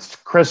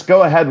experienced. Chris,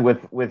 go ahead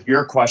with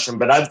your question,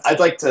 but I'd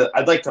like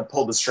to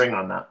pull the string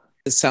on that.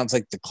 This sounds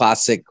like the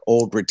classic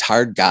old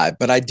retired guy,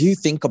 but I do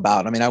think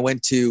about, I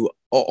went to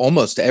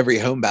almost every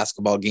home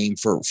basketball game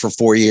for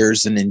 4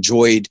 years and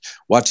enjoyed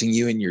watching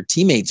you and your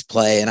teammates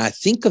play. And I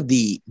think of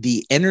the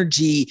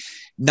energy,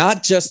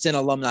 not just in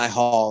Alumni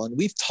Hall, and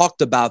we've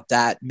talked about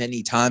that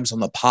many times on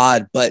the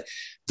pod, but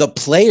the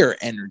player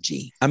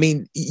energy.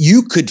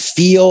 You could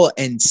feel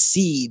and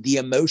see the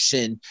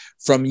emotion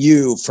from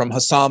you, from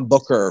Hassan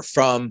Booker,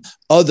 from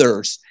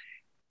others.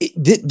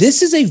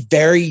 This is a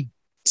very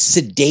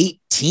sedate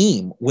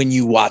team when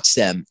you watch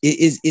them.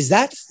 Is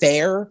that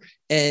fair?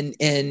 And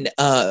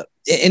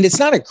it's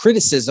not a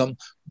criticism,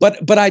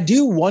 but I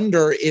do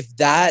wonder if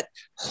that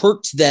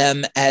hurts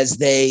them as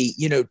they,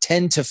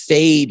 tend to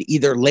fade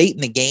either late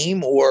in the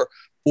game or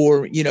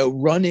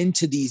run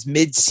into these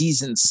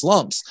mid-season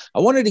slumps. I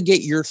wanted to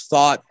get your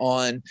thought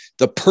on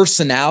the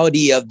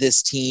personality of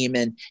this team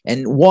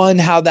and one,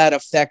 how that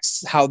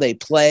affects how they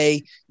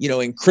play,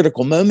 in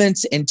critical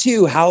moments, and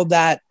two, how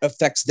that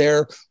affects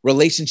their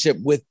relationship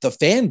with the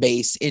fan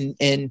base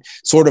in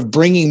sort of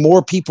bringing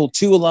more people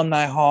to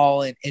Alumni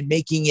Hall and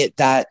making it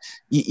that,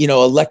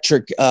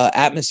 electric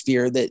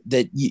atmosphere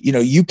that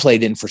you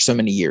played in for so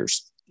many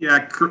years. Yeah,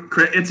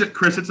 Chris,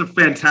 it's a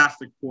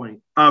fantastic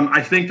point.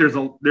 I think there's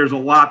a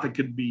lot that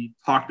could be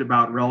talked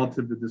about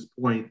relative to this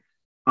point.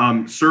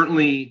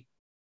 Certainly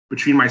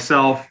between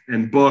myself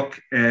and Book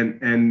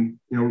and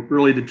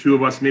really the two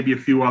of us, maybe a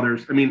few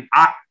others.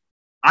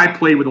 I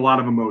played with a lot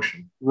of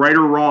emotion, right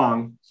or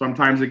wrong.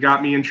 Sometimes it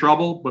got me in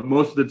trouble, but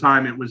most of the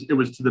time it was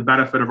to the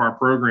benefit of our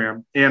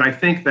program. And I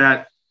think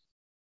that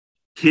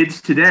kids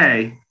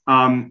today,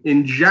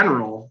 in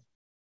general,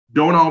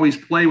 don't always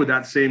play with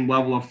that same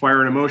level of fire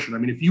and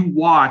emotion. If you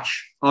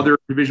watch other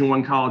Division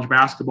I college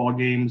basketball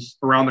games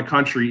around the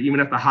country,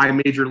 even at the high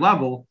major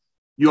level,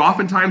 you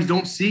oftentimes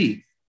don't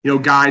see,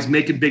 guys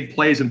making big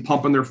plays and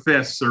pumping their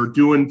fists or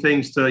doing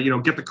things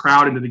to, get the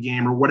crowd into the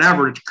game or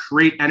whatever to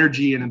create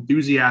energy and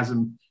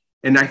enthusiasm.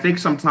 And I think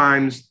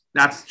sometimes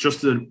that's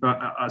just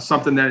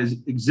something that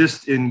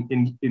exists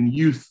in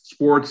youth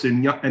sports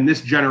and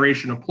this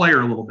generation of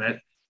player a little bit.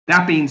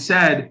 That being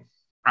said,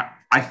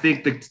 I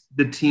think that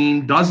the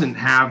team doesn't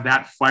have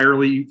that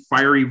fiery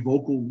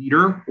vocal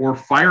leader or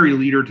fiery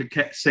leader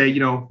to say,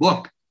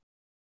 look,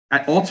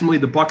 ultimately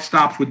the buck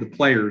stops with the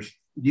players.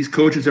 These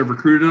coaches have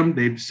recruited them.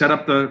 They've set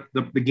up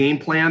the game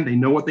plan. They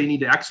know what they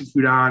need to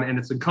execute on. And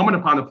it's incumbent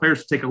upon the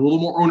players to take a little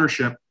more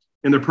ownership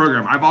in their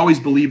program. I've always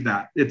believed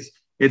that. It's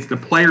the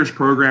players'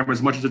 program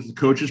as much as it's the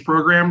coaches'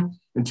 program.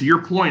 And to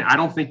your point, I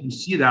don't think you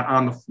see that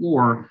on the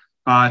floor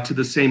to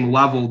the same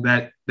level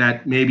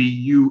that maybe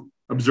you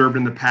observed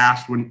in the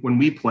past when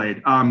we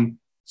played.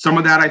 Some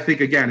of that, I think,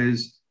 again,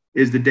 is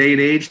the day and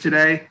age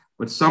today,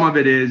 but some of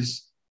it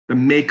is the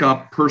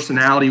makeup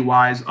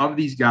personality-wise of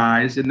these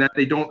guys and that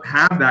they don't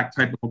have that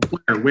type of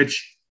player,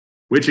 which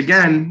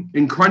again,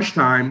 in crunch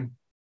time,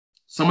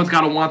 someone's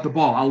got to want the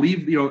ball. I'll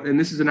leave, and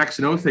this is an X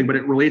and O thing, but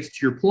it relates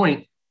to your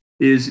point,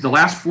 is the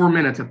last 4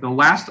 minutes at the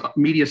last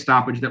media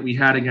stoppage that we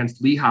had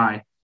against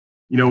Lehigh,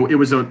 it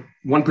was a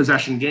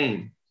one-possession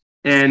game.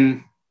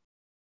 And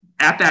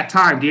at that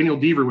time, Daniel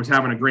Deaver was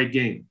having a great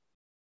game.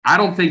 I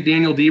don't think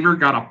Daniel Deaver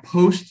got a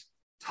post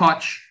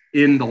touch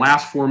in the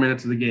last 4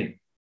 minutes of the game.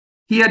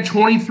 He had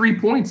 23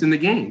 points in the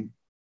game.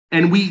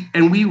 And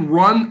we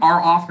run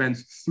our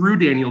offense through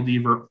Daniel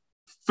Deaver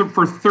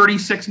for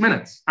 36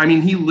 minutes.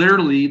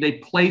 They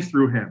play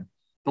through him.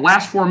 The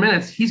last 4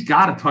 minutes, he's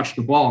got to touch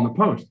the ball in the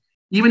post.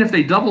 Even if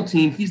they double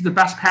team, he's the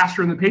best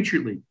passer in the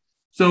Patriot League.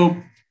 So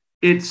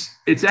it's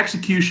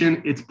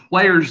execution, it's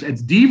players,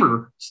 it's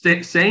Deaver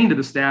saying to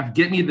the staff,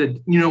 get me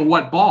the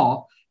what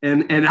ball,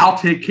 and I'll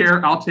take care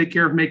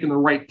of making the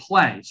right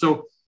play.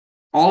 So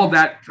all of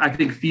that, I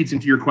think, feeds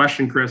into your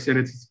question, Chris, and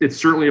it's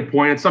certainly a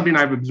point. It's something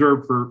I've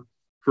observed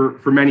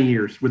for many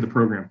years with the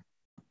program.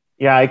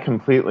 Yeah, I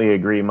completely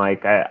agree,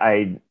 Mike.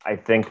 I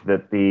think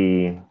that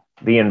the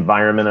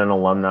environment in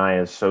Alumni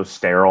is so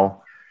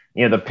sterile.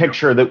 The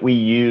picture that we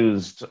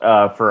used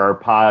for our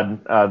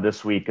pod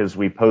this week as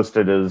we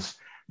posted is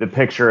the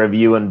picture of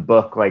you and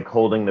Book like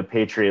holding the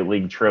Patriot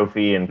League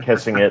trophy and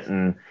kissing it,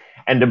 and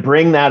to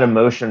bring that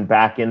emotion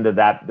back into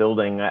that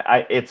building,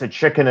 it's a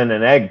chicken and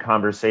an egg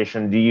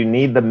conversation. Do you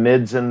need the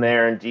mids in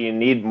there, and do you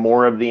need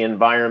more of the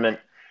environment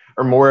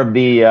or more of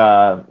the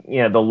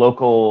the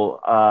local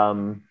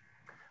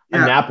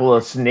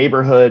Annapolis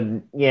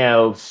neighborhood,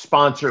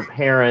 sponsor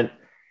parent.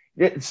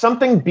 It's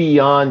something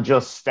beyond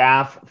just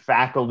staff,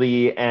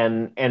 faculty,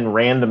 and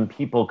random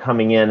people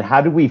coming in.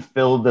 How do we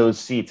fill those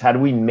seats? How do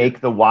we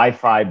make the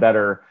Wi-Fi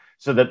better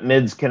so that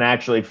mids can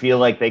actually feel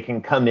like they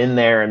can come in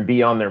there and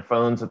be on their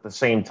phones at the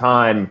same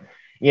time?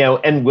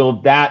 And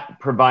will that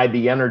provide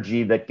the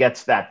energy that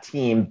gets that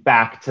team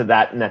back to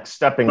that next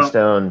stepping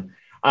stone?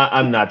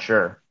 I'm not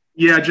sure.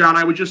 Yeah, John,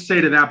 I would just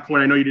say to that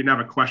point, I know you didn't have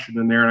a question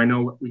in there, and I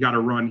know we got to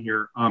run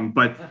here.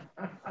 But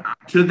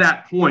to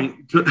that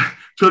point,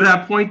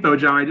 though,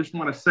 John, I just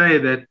want to say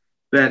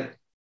that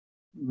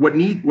what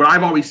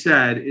I've always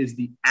said is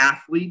the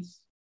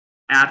athletes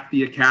at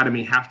the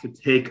academy have to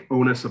take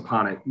onus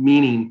upon it.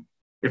 Meaning,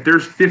 if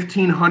there's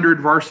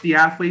 1,500 varsity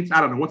athletes, I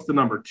don't know what's the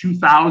number,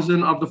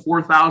 2,000 of the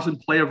 4,000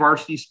 play a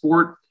varsity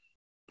sport.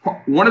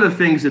 One of the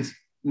things that's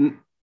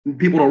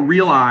people don't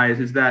realize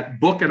is that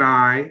Book and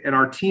I and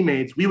our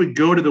teammates, we would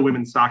go to the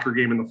women's soccer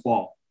game in the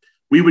fall.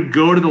 We would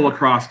go to the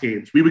lacrosse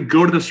games. We would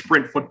go to the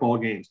sprint football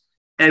games.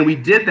 And we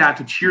did that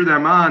to cheer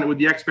them on with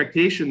the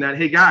expectation that,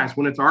 hey, guys,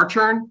 when it's our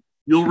turn,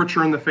 you'll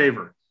return the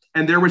favor.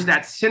 And there was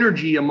that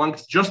synergy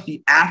amongst just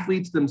the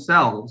athletes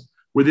themselves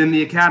within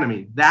the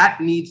academy. That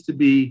needs to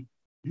be,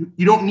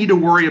 you don't need to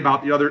worry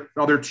about the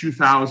other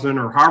 2,000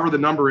 or however the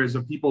number is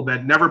of people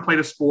that never played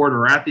a sport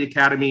or at the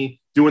academy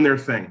doing their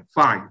thing.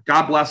 Fine.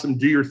 God bless them.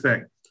 Do your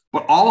thing.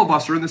 But all of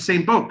us are in the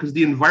same boat because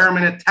the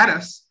environment at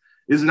tennis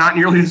is not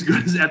nearly as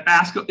good as at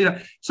basketball.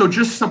 So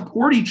just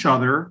support each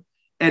other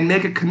and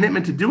make a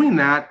commitment to doing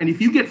that. And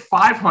if you get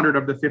 500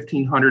 of the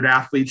 1,500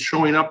 athletes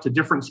showing up to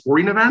different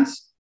sporting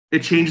events,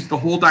 it changes the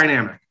whole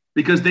dynamic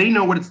because they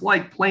know what it's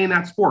like playing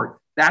that sport.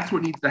 That's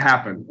what needs to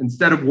happen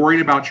instead of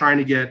worrying about trying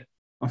to get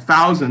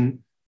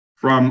 1,000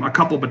 from a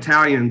couple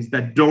battalions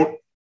that don't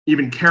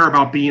even care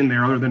about being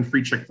there other than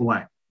free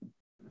Chick-fil-A.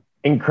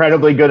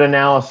 Incredibly good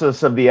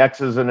analysis of the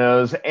X's and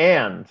O's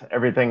and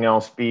everything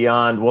else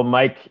beyond. Well,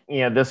 Mike,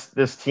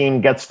 this team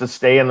gets to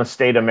stay in the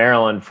state of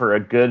Maryland for a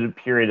good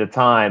period of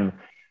time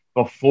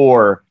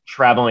before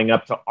traveling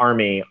up to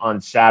Army on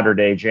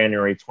Saturday,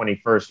 January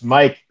 21st.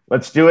 Mike,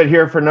 let's do it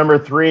here for number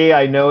 3.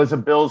 I know as a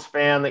Bills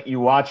fan that you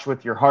watched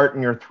with your heart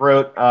in your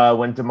throat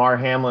when Damar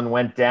Hamlin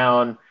went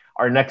down.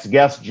 Our next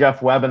guest,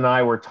 Jeff Webb, and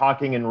I were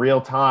talking in real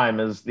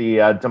time as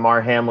the Damar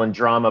Hamlin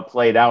drama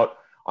played out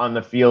on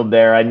the field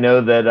there. I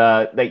know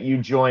that you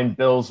joined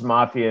Bills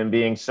Mafia and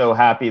being so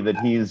happy that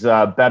he's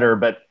better.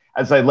 But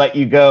as I let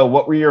you go,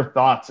 what were your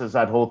thoughts as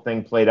that whole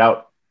thing played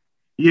out?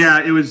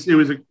 Yeah, it was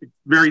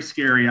very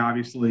scary,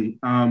 obviously,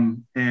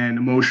 and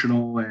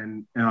emotional.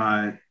 And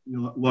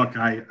look,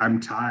 I'm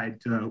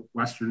tied to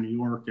Western New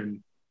York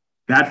and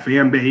that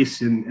fan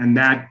base and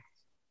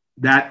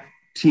that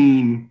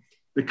team.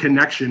 The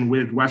connection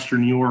with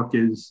Western New York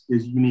is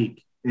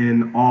unique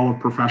in all of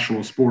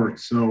professional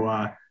sports.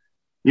 So,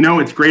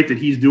 it's great that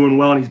he's doing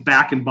well and he's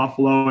back in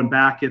Buffalo and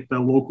back at the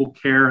local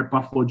care at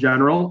Buffalo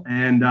General.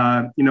 And,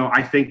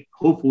 I think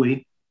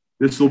hopefully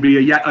this will be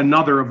yet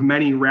another of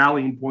many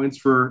rallying points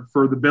for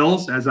the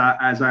Bills as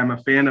I'm a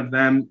fan of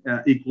them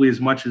equally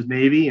as much as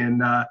Navy.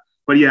 And,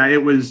 but yeah,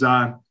 it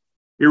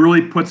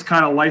really puts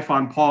kind of life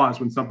on pause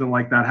when something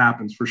like that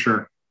happens for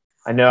sure.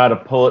 I know how to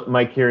pull at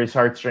Mike Carey's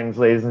heartstrings,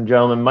 ladies and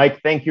gentlemen.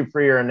 Mike, thank you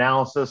for your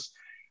analysis.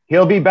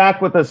 He'll be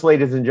back with us,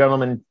 ladies and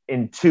gentlemen,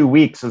 in 2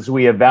 weeks as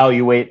we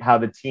evaluate how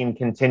the team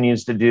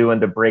continues to do and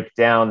to break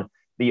down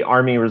the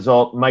Army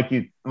result. Mike,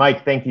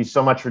 thank you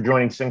so much for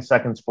joining Sing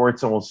Second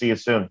Sports, and we'll see you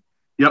soon.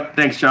 Yep.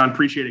 Thanks, John.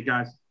 Appreciate it,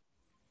 guys.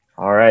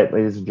 All right,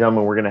 ladies and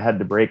gentlemen, we're going to head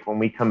to break. When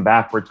we come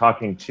back, we're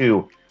talking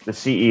to the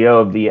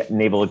CEO of the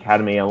Naval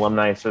Academy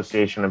Alumni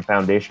Association and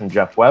Foundation,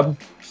 Jeff Webb.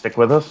 Stick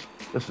with us.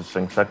 This is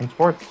Sing Second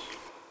Sports.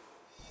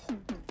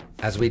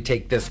 As we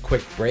take this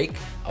quick break,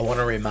 I want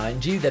to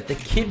remind you that the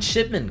Kid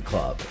Shipman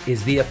Club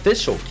is the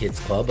official kids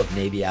club of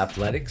Navy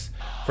Athletics.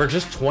 For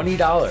just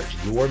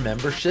 $20, your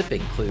membership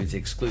includes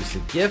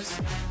exclusive gifts,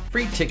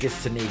 free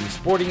tickets to Navy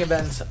sporting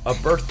events, a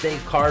birthday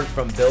card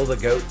from Bill the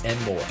Goat, and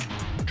more.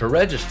 To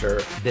register,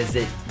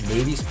 visit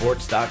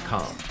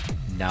NavySports.com.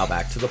 Now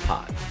back to the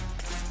pod.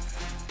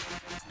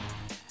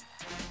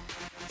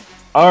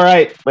 All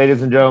right,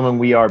 ladies and gentlemen,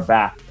 we are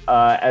back.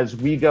 As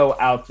we go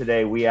out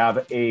today, we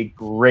have a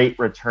great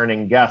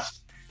returning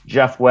guest,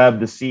 Jeff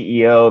Webb, the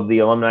CEO of the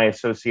Alumni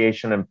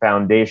Association and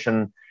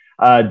Foundation.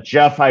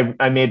 Jeff,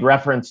 I made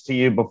reference to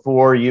you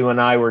before. You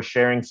and I were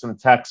sharing some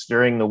texts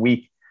during the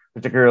week,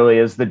 particularly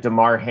as the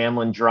Damar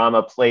Hamlin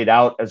drama played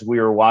out as we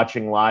were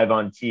watching live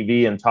on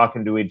TV and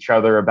talking to each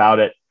other about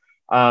it.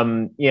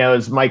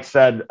 As Mike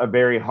said, a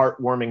very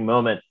heartwarming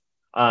moment,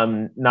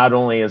 not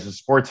only as a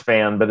sports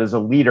fan, but as a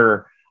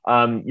leader.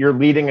 You're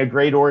leading a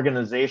great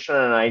organization,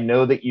 and I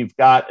know that you've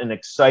got an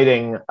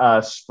exciting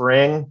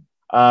spring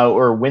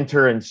or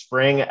winter and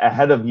spring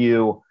ahead of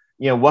you.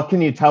 What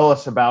can you tell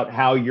us about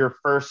how your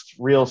first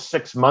real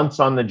 6 months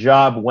on the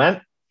job went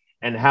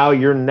and how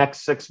your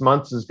next 6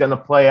 months is going to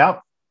play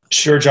out?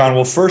 Sure, John.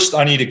 Well, first,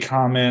 I need to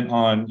comment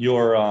on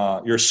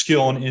your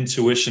skill and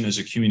intuition as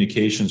a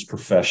communications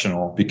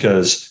professional,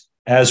 because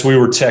as we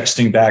were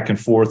texting back and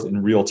forth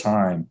in real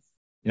time,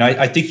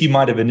 I think you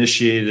might have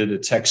initiated a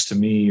text to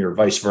me or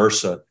vice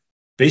versa,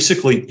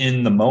 basically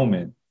in the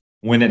moment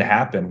when it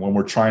happened, when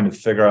we're trying to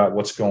figure out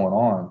what's going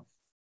on.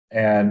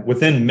 And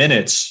within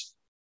minutes,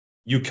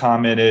 you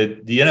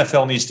commented, the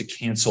NFL needs to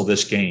cancel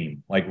this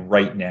game, like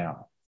right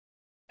now.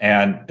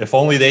 And if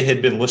only they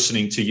had been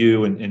listening to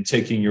you and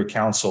taking your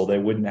counsel, they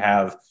wouldn't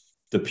have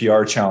the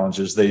PR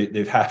challenges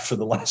they've had for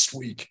the last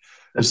week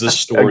as this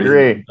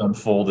story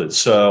unfolded.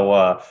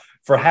 So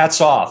for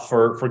hats off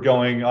for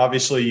going,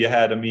 obviously you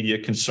had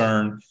immediate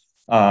concern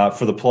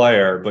for the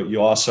player, but you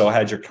also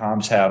had your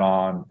comms hat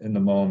on in the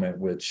moment,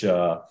 which,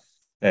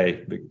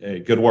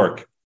 hey, good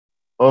work.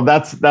 Well,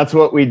 that's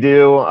what we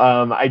do.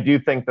 I do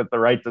think that the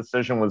right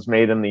decision was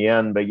made in the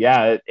end, but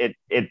yeah,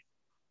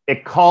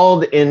 it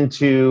called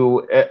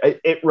into,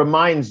 it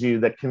reminds you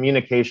that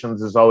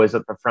communications is always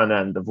at the front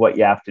end of what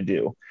you have to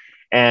do.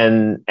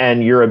 And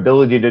your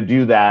ability to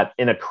do that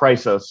in a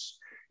crisis,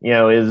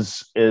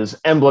 is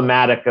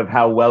emblematic of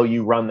how well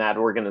you run that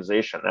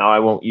organization. Now, I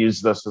won't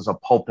use this as a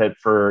pulpit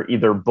for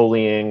either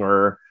bullying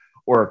or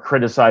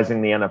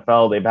criticizing the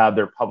NFL. They've had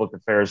their public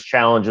affairs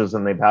challenges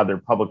and they've had their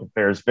public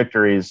affairs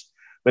victories.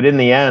 But in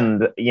the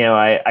end,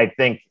 I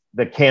think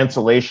the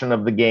cancellation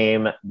of the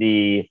game,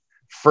 the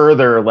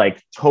further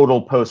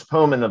total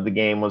postponement of the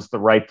game was the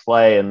right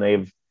play, and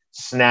they've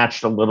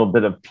snatched a little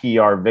bit of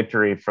PR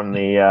victory from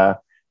the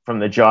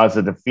jaws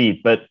of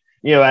defeat. But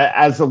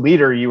as a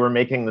leader, you were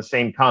making the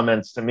same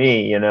comments to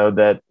me,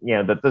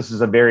 that this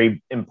is a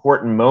very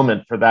important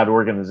moment for that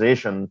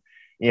organization.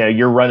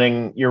 You're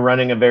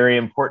running a very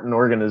important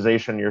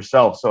organization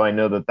yourself, so I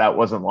know that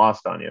wasn't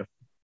lost on you.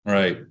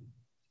 Right.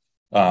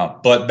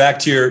 But back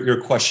to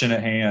your question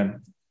at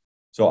hand.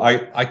 So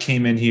I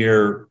came in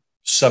here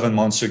 7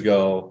 months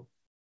ago,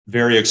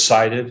 very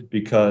excited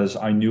because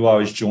I knew I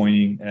was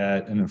joining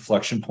at an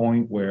inflection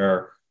point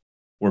where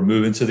we're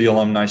moving to the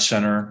Alumni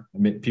Center. I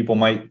mean, people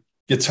might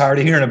get tired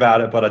of hearing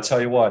about it, but I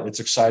tell you what, it's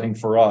exciting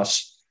for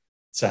us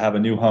to have a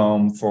new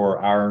home for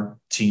our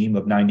team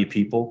of 90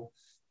 people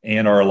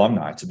and our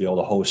alumni to be able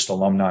to host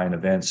alumni and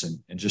events and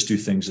just do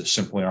things that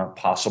simply aren't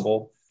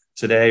possible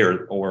today,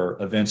 or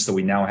events that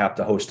we now have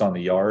to host on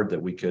the yard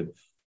that we could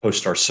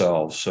host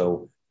ourselves.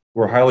 So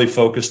we're highly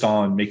focused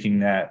on making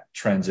that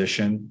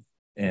transition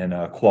in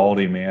a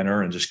quality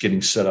manner and just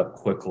getting set up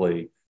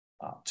quickly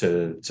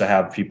to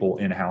have people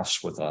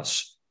in-house with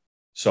us.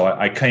 So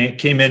I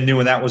came in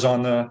knowing that was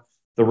on the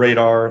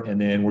radar, and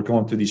then we're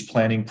going through these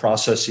planning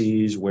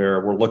processes where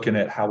we're looking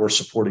at how we're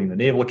supporting the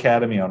Naval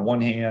Academy on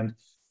one hand,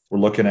 we're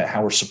looking at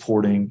how we're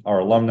supporting our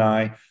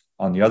alumni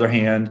on the other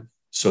hand.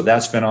 So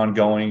that's been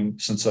ongoing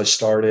since I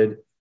started.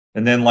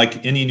 And then,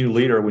 like any new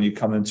leader, when you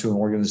come into an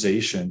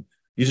organization,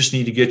 you just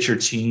need to get your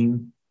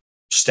team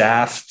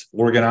staffed,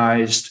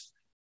 organized,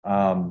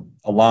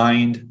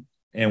 aligned,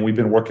 and we've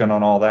been working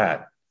on all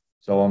that.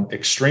 So I'm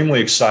extremely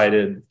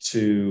excited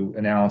to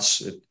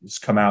announce, it's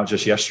come out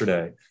just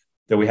yesterday,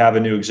 that we have a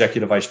new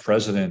executive vice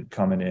president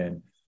coming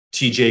in,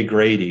 TJ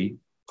Grady,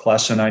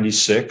 class of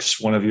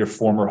 96, one of your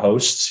former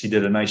hosts. He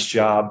did a nice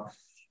job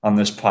on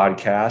this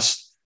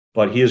podcast,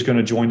 but he is going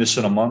to join us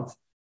in a month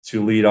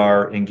to lead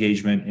our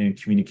engagement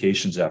and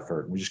communications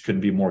effort. We just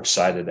couldn't be more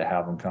excited to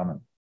have him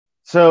coming.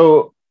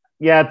 So,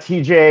 yeah,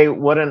 TJ,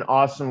 what an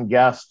awesome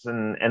guest.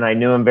 And I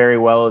knew him very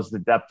well as the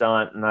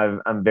Deptant,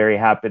 and I'm very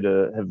happy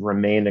to have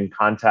remained in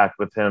contact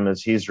with him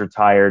as he's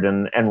retired.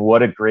 And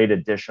what a great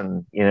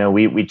addition.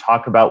 We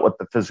talk about what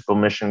the physical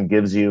mission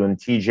gives you, and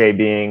TJ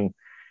being,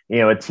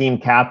 a team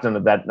captain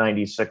of that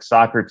 96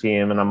 soccer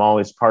team. And I'm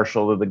always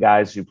partial to the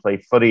guys who play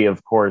footy,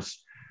 of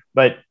course,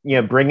 but,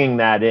 bringing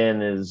that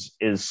in is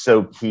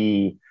so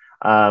key.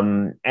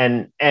 And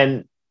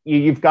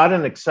you've got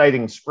an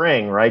exciting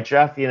spring, right,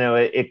 Jeff?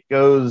 It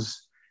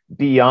goes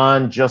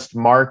beyond just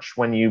March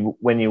when you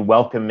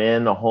welcome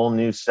in a whole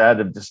new set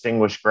of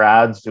distinguished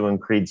grads to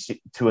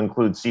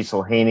include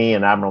Cecil Haney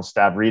and Admiral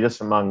Stavridis,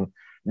 among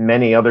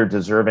many other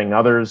deserving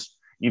others.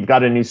 You've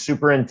got a new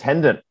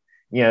superintendent,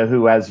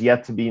 who has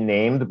yet to be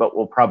named, but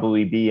will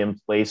probably be in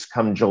place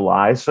come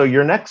July. So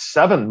your next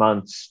 7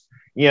 months,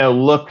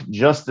 look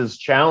just as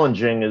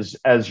challenging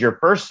as your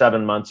first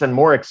 7 months, and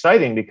more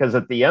exciting because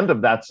at the end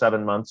of that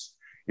 7 months,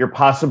 you're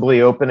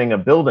possibly opening a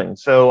building.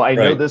 So I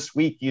know this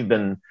week you've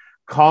been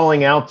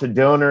calling out to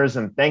donors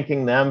and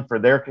thanking them for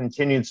their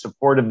continued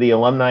support of the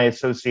Alumni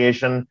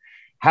Association.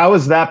 How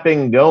has that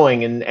been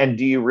going? And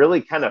do you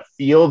really kind of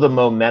feel the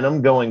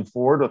momentum going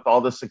forward with all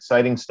this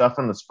exciting stuff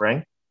in the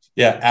spring?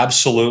 Yeah,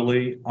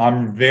 absolutely.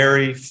 I'm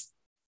very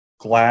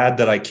glad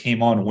that I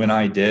came on when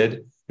I did.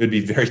 It would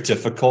be very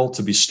difficult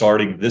to be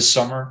starting this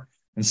summer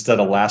instead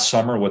of last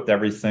summer with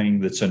everything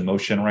that's in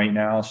motion right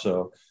now.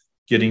 So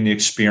getting the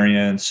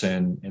experience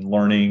and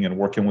learning and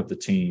working with the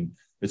team,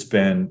 it's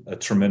been a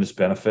tremendous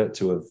benefit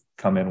to have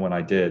come in when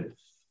I did.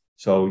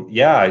 So,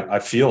 yeah, I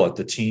feel it.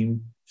 The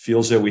team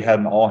feels it. We had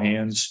an all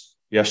hands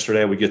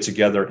yesterday. We get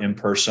together in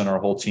person, our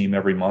whole team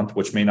every month,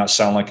 which may not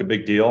sound like a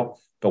big deal,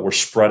 but we're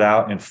spread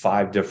out in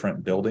 5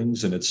 different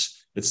buildings, and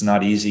it's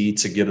not easy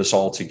to get us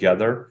all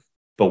together,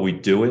 but we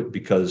do it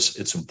because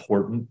it's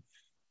important.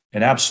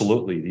 And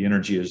absolutely, the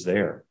energy is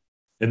there.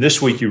 And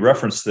this week you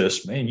referenced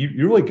this, man,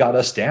 you really got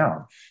us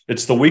down.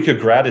 It's the week of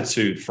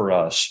gratitude for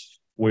us,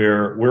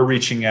 where we're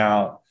reaching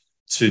out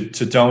to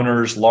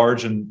donors,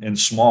 large and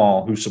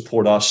small, who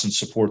support us and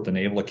support the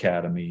Naval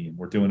Academy. And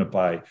we're doing it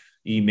by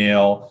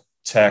email,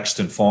 text,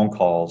 and phone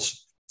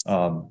calls.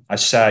 I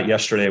sat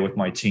yesterday with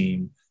my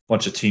team, a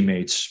bunch of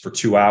teammates, for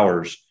 2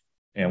 hours,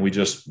 and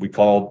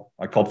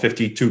I called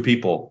 52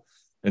 people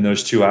in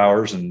those 2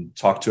 hours and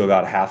talked to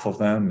about half of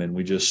them. And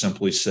we just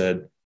simply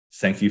said,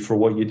 thank you for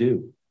what you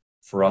do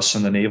for us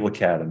in the Naval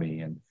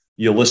Academy. And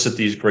you elicit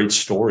these great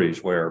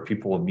stories where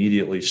people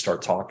immediately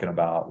start talking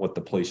about what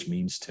the place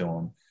means to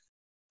them.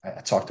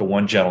 I talked to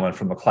one gentleman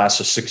from the class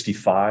of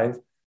 65,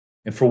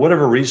 and for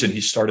whatever reason, he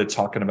started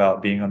talking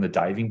about being on the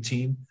diving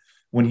team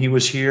when he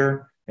was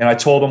here. And I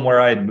told him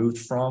where I had moved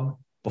from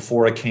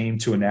before I came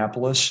to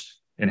Annapolis,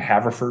 in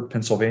Haverford,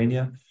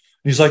 Pennsylvania. And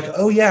he's like,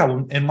 oh yeah,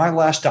 in my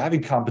last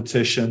diving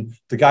competition,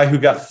 the guy who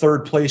got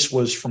third place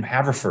was from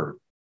Haverford.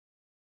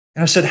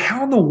 And I said,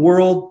 how in the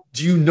world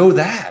do you know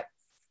that?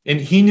 And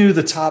he knew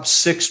the top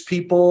 6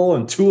 people,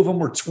 and 2 of them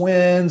were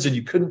twins, and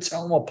you couldn't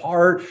tell them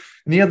apart.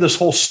 And he had this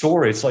whole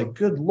story. It's like,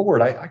 good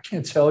Lord, I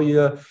can't tell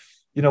you,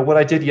 what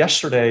I did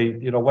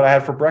yesterday, what I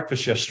had for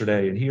breakfast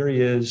yesterday. And here he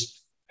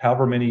is,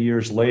 however many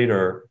years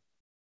later,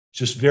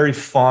 just very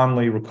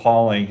fondly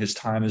recalling his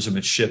time as a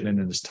midshipman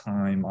and his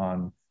time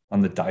on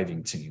the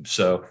diving team.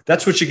 So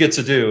that's what you get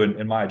to do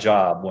in my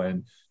job,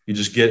 when you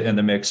just get in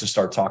the mix and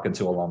start talking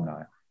to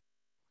alumni.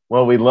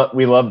 Well, we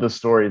love the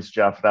stories,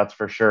 Jeff. That's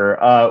for sure.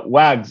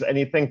 Wags,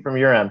 anything from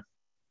your end?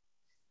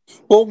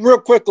 Well, real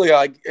quickly,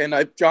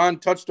 John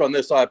touched on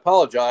this. I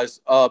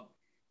apologize,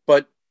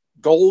 but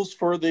goals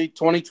for the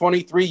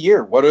 2023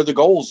 year. What are the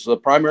goals, the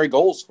primary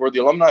goals for the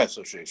Alumni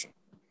Association?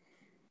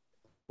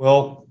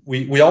 Well,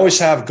 we always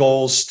have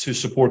goals to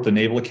support the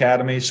Naval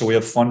Academy. So we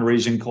have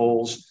fundraising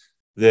goals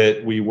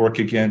that we work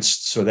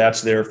against. So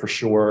that's there for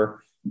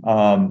sure.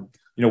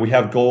 We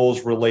have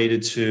goals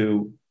related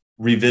to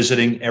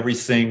revisiting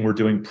everything we're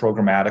doing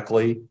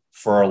programmatically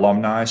for our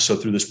alumni. So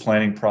through this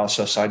planning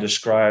process I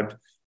described,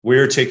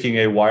 we're taking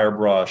a wire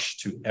brush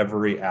to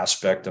every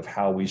aspect of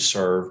how we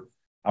serve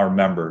our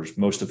members,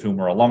 most of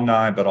whom are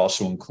alumni, but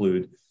also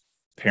include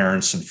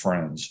parents and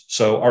friends.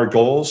 So our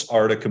goals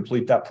are to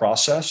complete that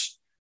process,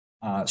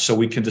 so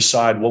we can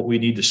decide what we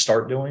need to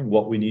start doing,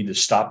 what we need to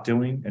stop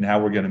doing, and how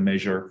we're going to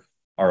measure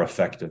our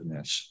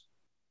effectiveness.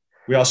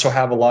 We also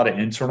have a lot of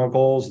internal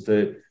goals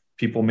that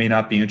people may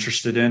not be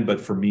interested in,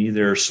 but for me,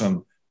 there are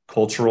some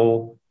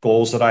cultural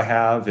goals that I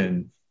have,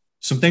 and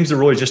some things that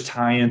really just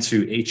tie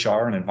into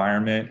HR and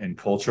environment and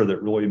culture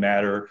that really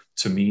matter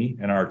to me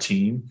and our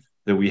team,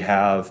 that we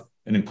have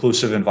an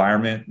inclusive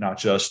environment, not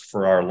just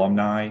for our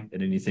alumni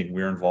and anything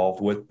we're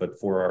involved with, but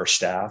for our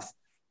staff,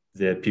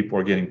 that people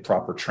are getting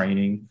proper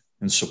training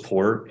and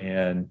support,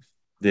 and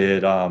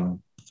that,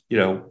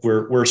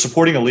 we're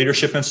supporting a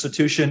leadership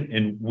institution,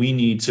 and we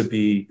need to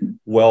be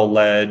well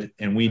led,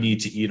 and we need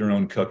to eat our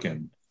own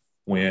cooking.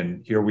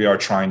 When here we are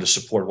trying to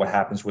support what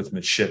happens with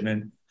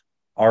midshipmen,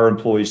 our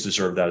employees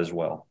deserve that as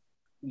well.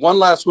 One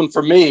last one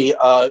for me.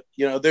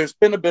 There's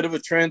been a bit of a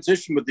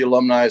transition with the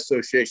Alumni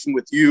Association,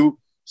 with you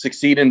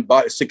succeeding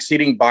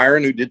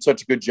Byron, who did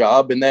such a good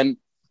job. And then,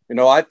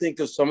 I think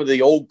of some of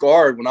the old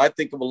guard. When I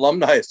think of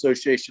Alumni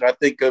Association, I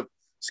think of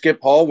Skip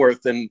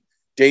Hallworth and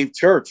Dave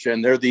Church,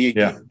 and they're the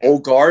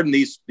old guard, and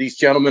these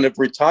gentlemen have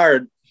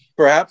retired.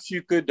 Perhaps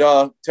you could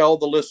tell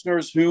the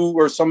listeners who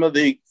are some of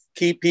the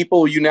key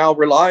people you now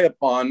rely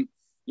upon,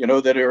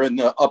 that are in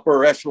the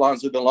upper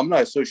echelons of the Alumni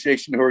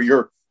Association, who are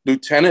your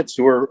lieutenants,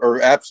 who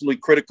are absolutely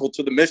critical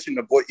to the mission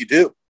of what you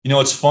do.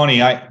 It's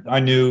funny. I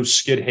knew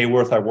Skid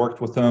Hayworth. I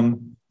worked with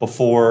him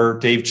before.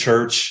 Dave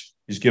Church,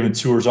 he's given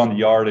tours on the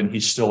yard, and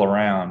he's still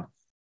around.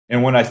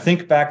 And when I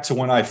think back to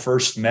when I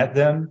first met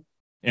them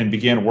and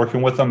began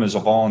working with them as a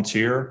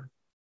volunteer,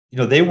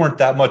 they weren't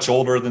that much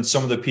older than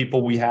some of the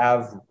people we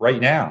have right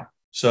now.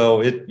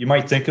 So you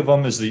might think of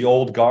them as the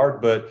old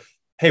guard, but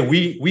hey,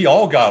 we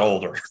all got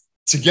older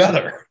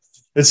together.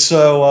 And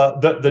so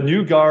the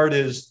new guard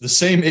is the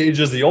same age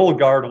as the old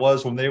guard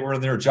was when they were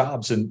in their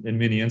jobs in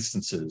many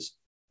instances.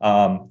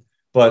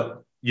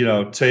 But,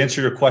 to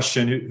answer your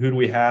question, who do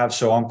we have?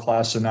 So I'm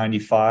class of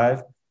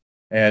 95.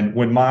 And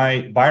when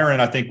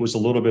Byron, I think, was a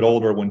little bit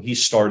older when he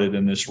started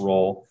in this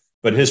role,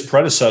 but his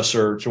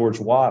predecessor, George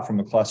Watt, from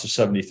the class of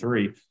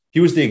 73,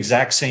 he was the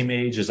exact same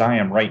age as I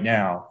am right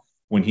now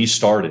when he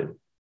started.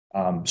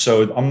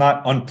 So I'm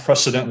not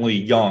unprecedentedly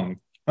young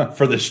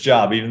for this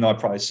job, even though I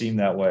probably seem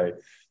that way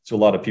to a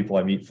lot of people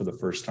I meet for the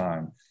first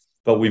time.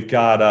 But we've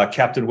got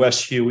Captain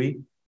Wes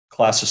Huey,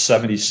 class of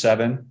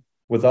 77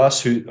 with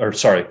us,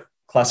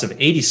 class of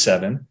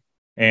 87.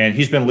 And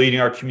he's been leading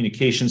our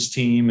communications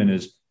team and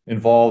is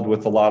involved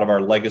with a lot of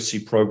our legacy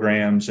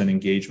programs and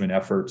engagement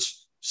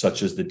efforts,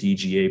 such as the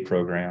DGA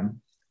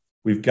program.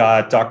 We've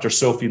got Dr.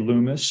 Sophie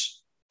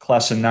Loomis,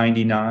 class of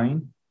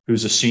 99,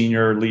 who's a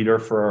senior leader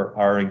for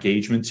our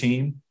engagement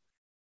team.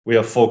 We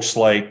have folks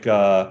like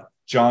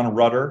John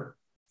Rudder,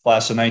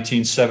 class of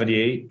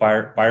 1978,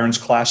 Byron's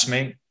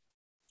classmate,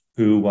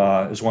 who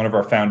is one of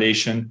our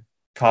foundation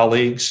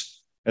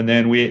colleagues. And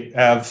then we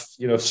have,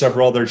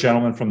 several other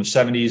gentlemen from the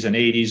 70s and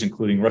 80s,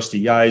 including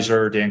Rusty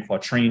Yiser, Dan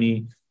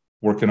Quattrini,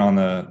 working on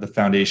the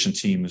foundation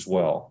team as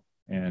well.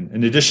 And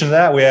in addition to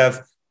that, we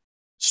have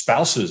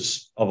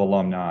spouses of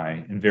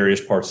alumni in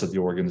various parts of the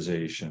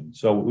organization.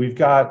 So we've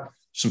got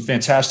some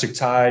fantastic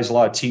ties, a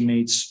lot of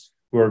teammates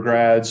who are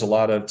grads, a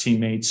lot of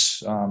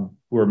teammates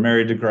who are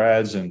married to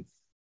grads, and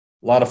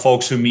a lot of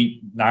folks who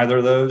meet neither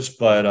of those,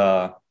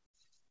 but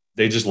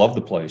they just love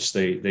the place.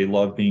 They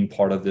love being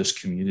part of this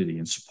community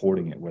and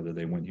supporting it, whether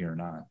they went here or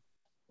not.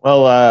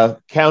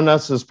 Well, count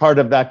us as part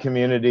of that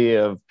community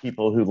of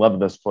people who love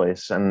this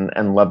place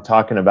and love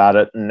talking about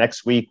it. And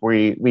next week,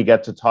 we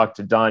get to talk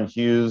to Don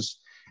Hughes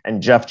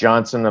and Jeff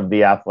Johnson of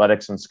the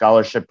athletics and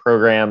scholarship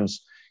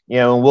programs.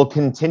 We'll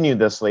continue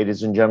this,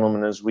 ladies and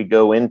gentlemen, as we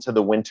go into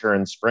the winter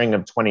and spring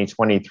of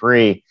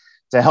 2023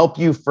 to help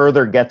you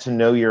further get to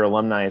know your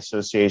alumni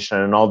association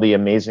and all the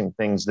amazing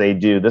things they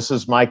do. This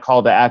is my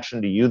call to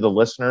action to you, the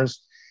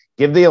listeners.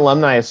 Give the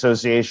Alumni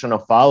Association a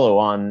follow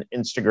on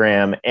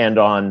Instagram and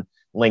on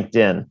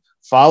LinkedIn.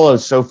 Follow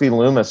Sophie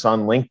Loomis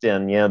on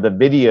LinkedIn. The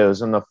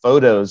videos and the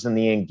photos and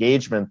the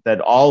engagement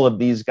that all of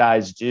these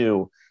guys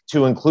do,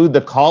 to include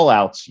the call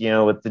outs,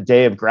 with the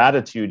Day of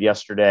Gratitude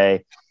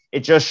yesterday.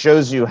 It just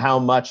shows you how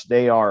much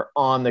they are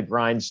on the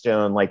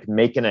grindstone, like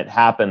making it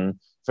happen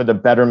for the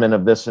betterment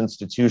of this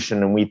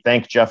institution. And we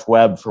thank Jeff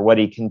Webb for what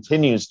he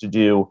continues to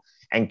do.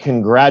 And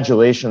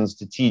congratulations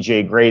to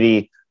TJ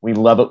Grady. We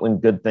love it when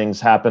good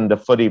things happen to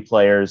footy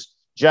players.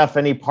 Jeff,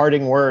 any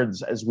parting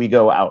words as we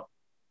go out?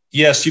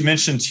 Yes, you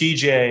mentioned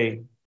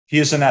TJ. He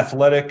is an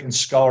athletic and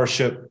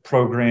scholarship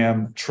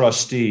program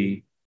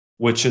trustee,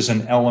 which is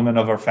an element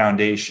of our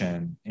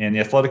foundation. And the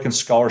athletic and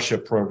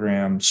scholarship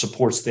program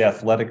supports the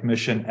athletic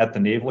mission at the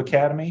Naval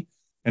Academy,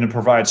 and it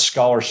provides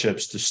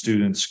scholarships to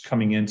students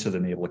coming into the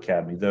Naval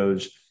Academy,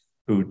 those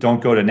who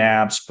don't go to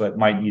NAPS but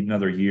might need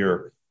another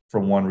year for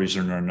one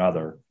reason or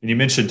another. And you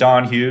mentioned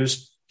Don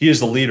Hughes. He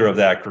is the leader of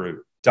that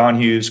group. Don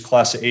Hughes,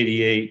 class of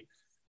 88,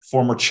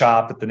 former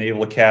CHOP at the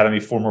Naval Academy,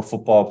 former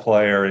football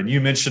player. And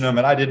you mentioned him,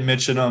 and I didn't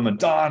mention him. And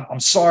Don, I'm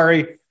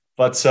sorry,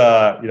 but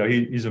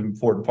he's an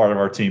important part of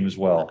our team as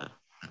well.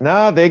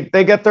 No, they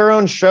get their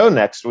own show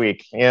next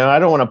week. I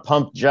don't want to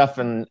pump Jeff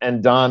and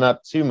Don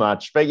up too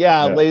much, but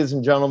yeah, ladies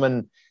and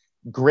gentlemen,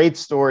 great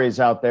stories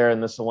out there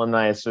in this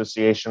Alumni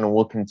Association, and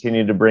we'll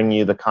continue to bring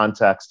you the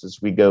context as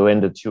we go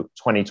into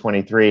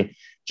 2023.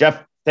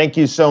 Jeff, thank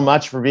you so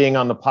much for being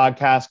on the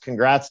podcast.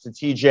 Congrats to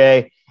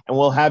TJ, and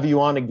we'll have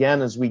you on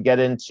again as we get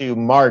into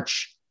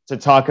March to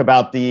talk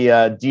about the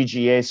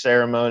DGA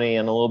ceremony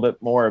and a little bit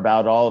more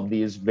about all of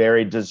these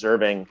very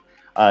deserving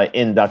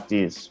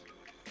inductees.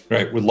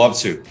 Great. Would love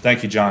to.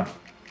 Thank you, John.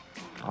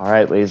 All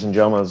right, ladies and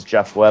gentlemen, it's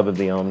Jeff Webb of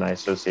the Alumni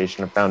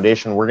Association of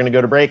Foundation. We're going to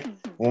go to break.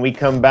 When we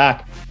come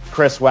back,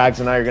 Chris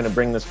Wags and I are going to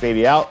bring this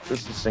baby out.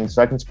 This is Sing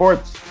Second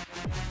Sports.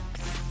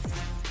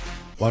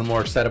 One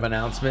more set of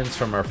announcements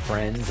from our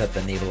friends at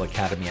the Naval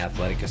Academy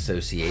Athletic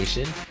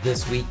Association.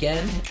 This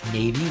weekend,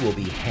 Navy will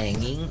be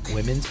hanging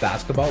women's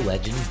basketball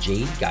legend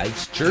Jade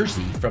Geit's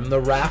jersey from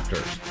the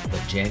rafters.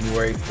 The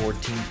January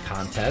 14th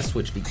contest,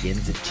 which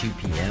begins at 2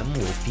 p.m.,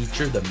 will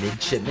feature the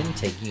midshipmen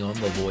taking on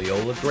the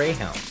Loyola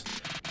Greyhounds.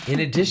 In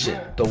addition,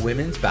 the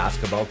women's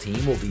basketball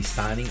team will be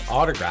signing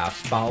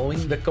autographs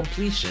following the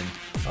completion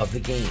of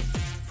the game.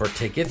 For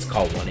tickets,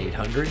 call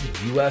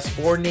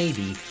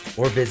 1-800-US4-NAVY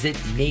or visit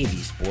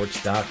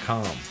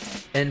NavySports.com.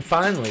 And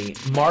finally,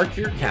 mark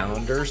your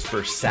calendars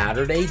for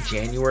Saturday,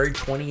 January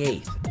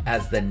 28th,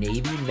 as the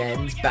Navy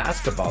men's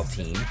basketball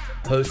team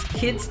hosts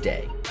Kids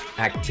Day.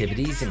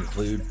 Activities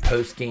include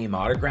post-game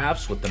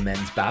autographs with the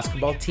men's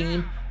basketball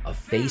team, a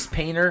face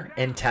painter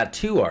and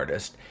tattoo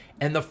artist,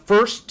 and the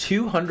first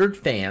 200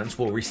 fans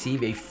will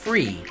receive a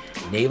free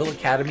Naval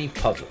Academy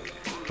puzzle.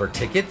 For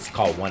tickets,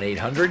 call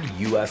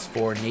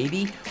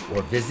 1-800-US4-NAVY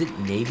or visit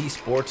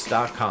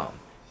NavySports.com.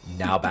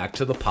 Now back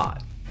to the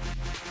pod.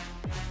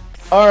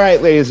 All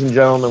right, ladies and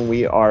gentlemen,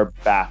 we are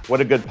back.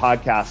 What a good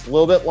podcast. A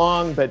little bit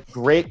long, but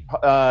great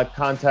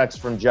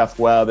context from Jeff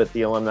Webb at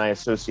the Alumni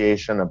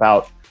Association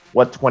about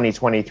what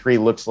 2023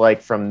 looks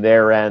like from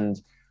their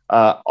end.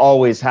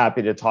 Always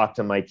happy to talk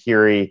to Mike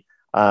Heary.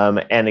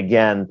 And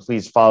again,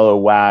 please follow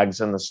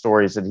Wags and the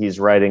stories that he's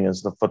writing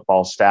as the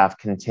football staff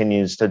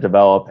continues to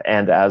develop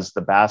and as the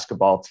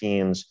basketball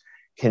teams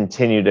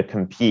continue to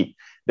compete.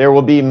 There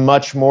will be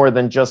much more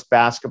than just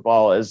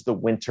basketball as the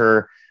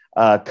winter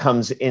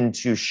comes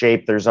into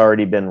shape. There's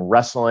already been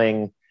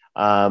wrestling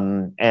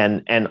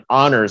and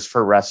honors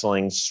for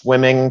wrestling.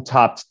 Swimming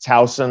topped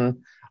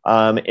Towson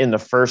in the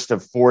first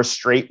of 4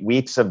 straight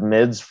weeks of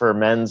mids for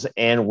men's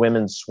and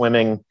women's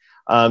swimming.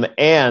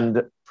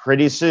 And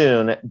pretty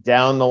soon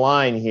down the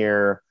line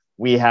here,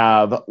 we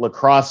have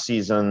lacrosse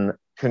season.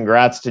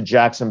 Congrats to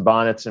Jackson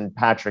Bonnets and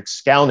Patrick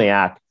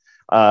Skalniak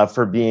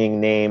for being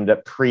named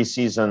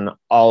preseason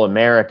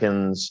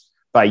All-Americans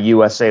by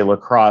USA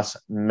Lacrosse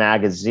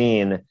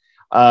Magazine.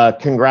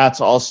 Congrats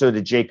also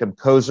to Jacob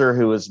Kozer,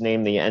 who was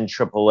named the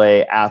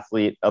NCAA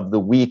Athlete of the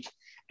Week.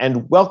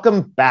 And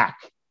welcome back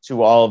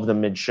to all of the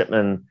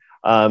midshipmen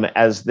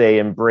as they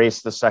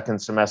embrace the second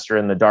semester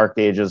in the dark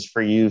ages.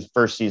 For you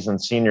first season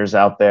seniors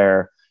out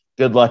there,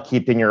 good luck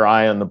keeping your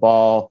eye on the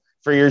ball.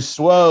 For your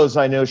SWOs,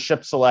 I know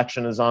ship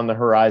selection is on the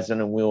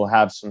horizon, and we will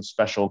have some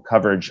special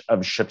coverage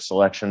of ship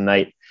selection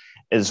night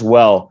as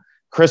well.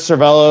 Chris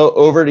Cervello,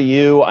 over to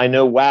you. I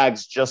know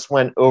Wags just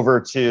went over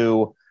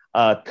to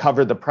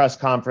cover the press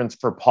conference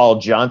for Paul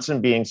Johnson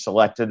being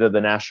selected to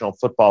the National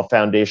Football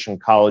Foundation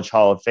College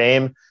Hall of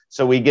Fame.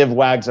 So we give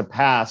Wags a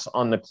pass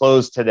on the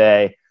close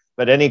today.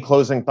 But any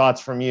closing thoughts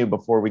from you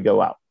before we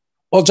go out?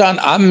 Well, John,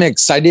 I'm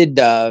excited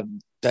that,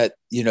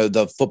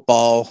 the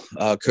football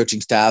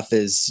coaching staff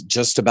is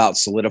just about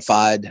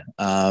solidified.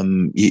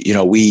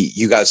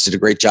 You guys did a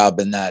great job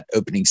in that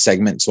opening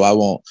segment, so I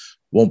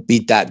won't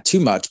beat that too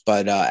much,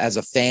 but as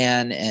a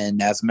fan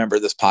and as a member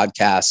of this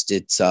podcast,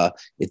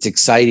 it's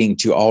exciting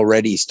to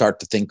already start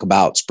to think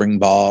about spring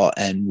ball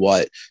and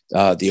what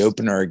the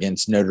opener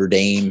against Notre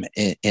Dame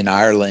in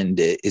Ireland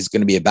is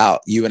going to be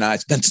about. You and I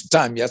spent some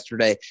time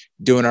yesterday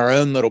doing our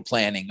own little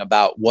planning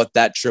about what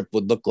that trip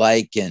would look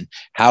like and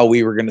how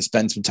we were going to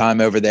spend some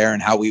time over there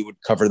and how we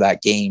would cover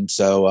that game.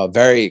 So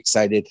very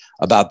excited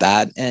about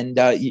that. And,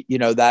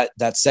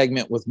 that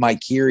segment with Mike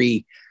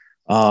Keary,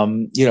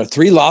 3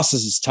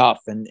 losses is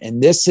tough.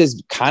 And this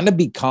has kind of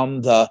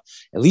become at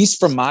least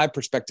from my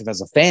perspective as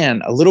a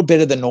fan, a little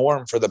bit of the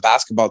norm for the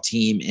basketball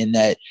team in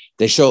that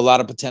they show a lot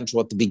of potential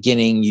at the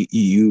beginning.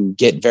 You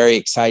get very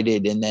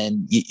excited and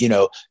then,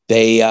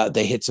 they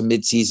hit some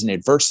midseason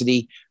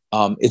adversity.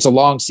 It's a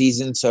long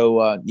season,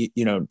 so,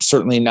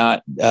 certainly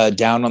not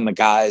down on the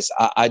guys.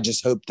 I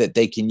just hope that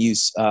they can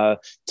use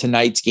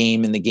tonight's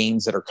game and the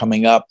games that are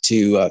coming up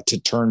to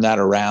turn that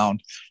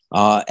around.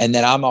 And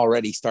then I'm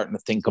already starting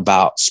to think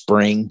about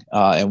spring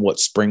and what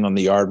spring on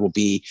the yard will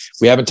be.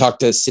 We haven't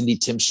talked to Cindy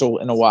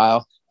Timschel in a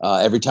while.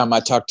 Every time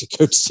I talk to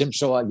Coach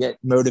Timschel, I get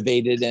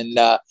motivated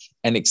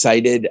and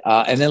excited.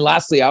 And then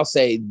lastly, I'll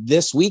say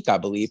this week, I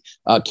believe,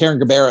 Karen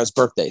Gabera's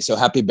birthday. So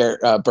happy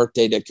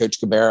birthday to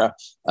Coach Gabera.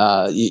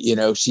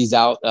 She's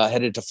out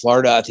headed to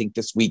Florida, I think,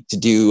 this week to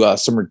do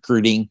some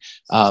recruiting.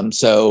 Again,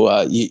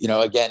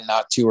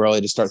 not too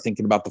early to start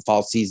thinking about the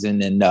fall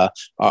season and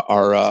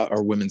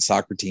our women's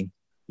soccer team.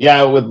 Yeah,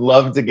 I would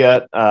love to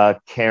get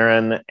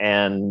Karen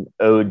and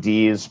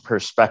OD's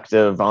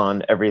perspective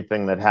on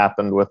everything that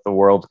happened with the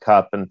World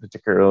Cup and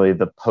particularly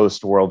the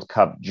post-World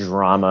Cup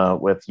drama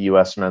with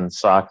U.S. men's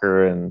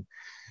soccer and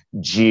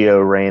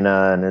Gio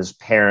Reyna and his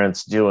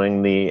parents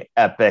doing the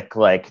epic,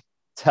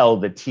 tell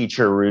the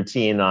teacher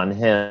routine on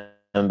him.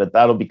 But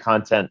that'll be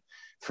content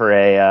for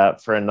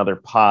another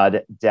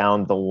pod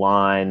down the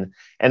line.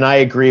 And I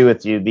agree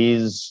with you.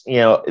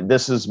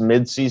 This is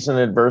mid-season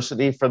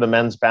adversity for the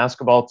men's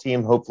basketball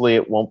team. Hopefully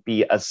it won't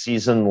be a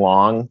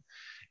season-long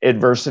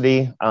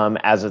adversity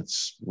as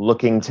it's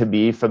looking to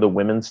be for the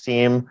women's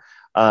team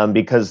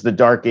because the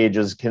dark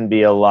ages can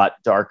be a lot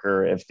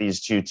darker if these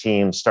two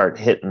teams start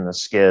hitting the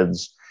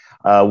skids.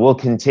 We'll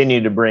continue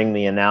to bring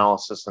the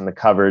analysis and the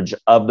coverage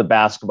of the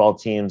basketball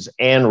teams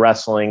and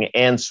wrestling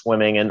and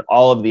swimming and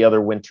all of the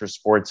other winter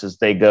sports as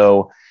they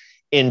go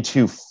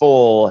into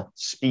full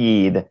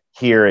speed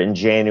here in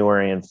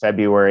January and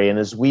February. And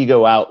as we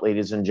go out,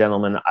 ladies and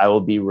gentlemen, I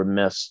will be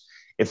remiss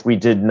if we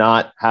did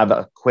not have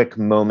a quick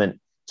moment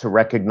to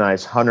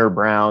recognize Hunter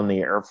Brown,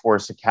 the Air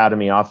Force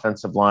Academy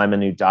offensive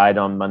lineman who died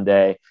on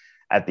Monday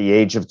at the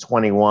age of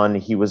 21.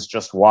 He was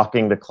just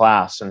walking to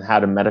class and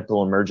had a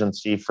medical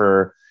emergency.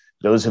 For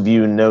those of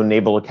you who know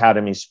Naval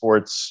Academy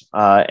sports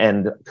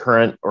and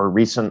current or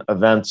recent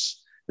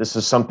events, this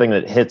is something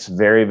that hits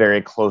very,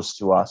 very close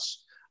to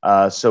us.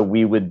 So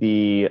we would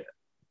be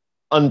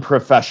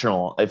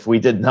unprofessional if we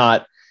did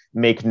not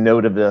make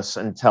note of this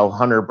and tell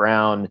Hunter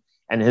Brown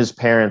and his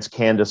parents,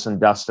 Candace and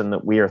Dustin,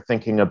 that we are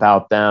thinking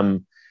about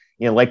them.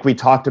 Like we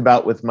talked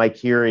about with Mike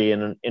Keary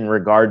in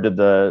regard to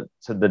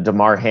the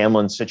Damar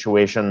Hamlin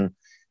situation.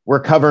 We're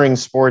covering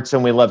sports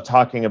and we love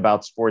talking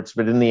about sports,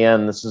 but in the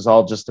end, this is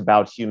all just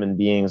about human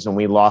beings. And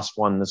we lost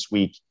one this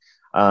week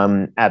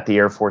at the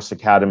Air Force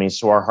Academy.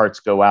 So our hearts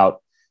go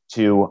out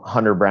to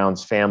Hunter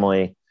Brown's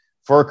family.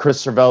 For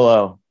Chris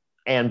Cervello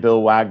and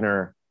Bill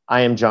Wagner,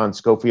 I am John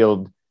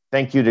Schofield.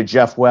 Thank you to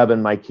Jeff Webb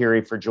and Mike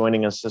Keary for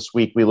joining us this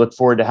week. We look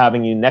forward to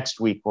having you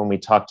next week when we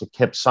talk to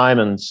Kip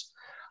Simons,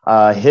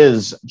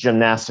 his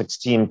gymnastics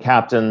team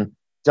captain,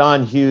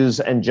 Don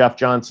Hughes and Jeff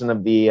Johnson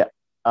of the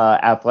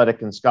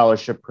athletic and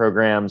scholarship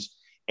programs,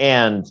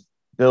 and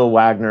Bill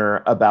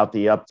Wagner about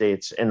the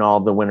updates in all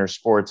the winter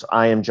sports.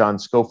 I am John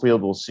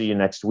Schofield. We'll see you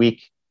next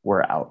week.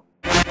 We're out.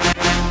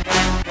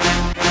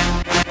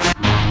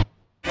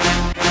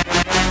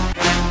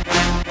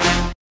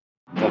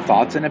 The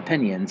thoughts and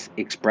opinions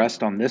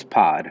expressed on this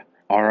pod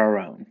are our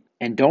own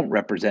and don't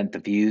represent the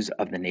views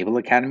of the Naval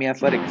Academy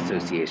Athletic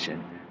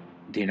Association,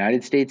 the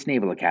United States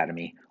Naval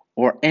Academy,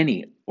 or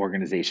any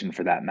organization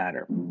for that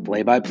matter.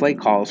 Play-by-play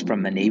calls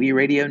from the Navy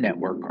Radio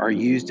Network are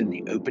used in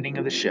the opening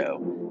of the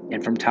show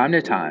and from time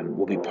to time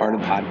will be part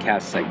of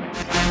podcast segments.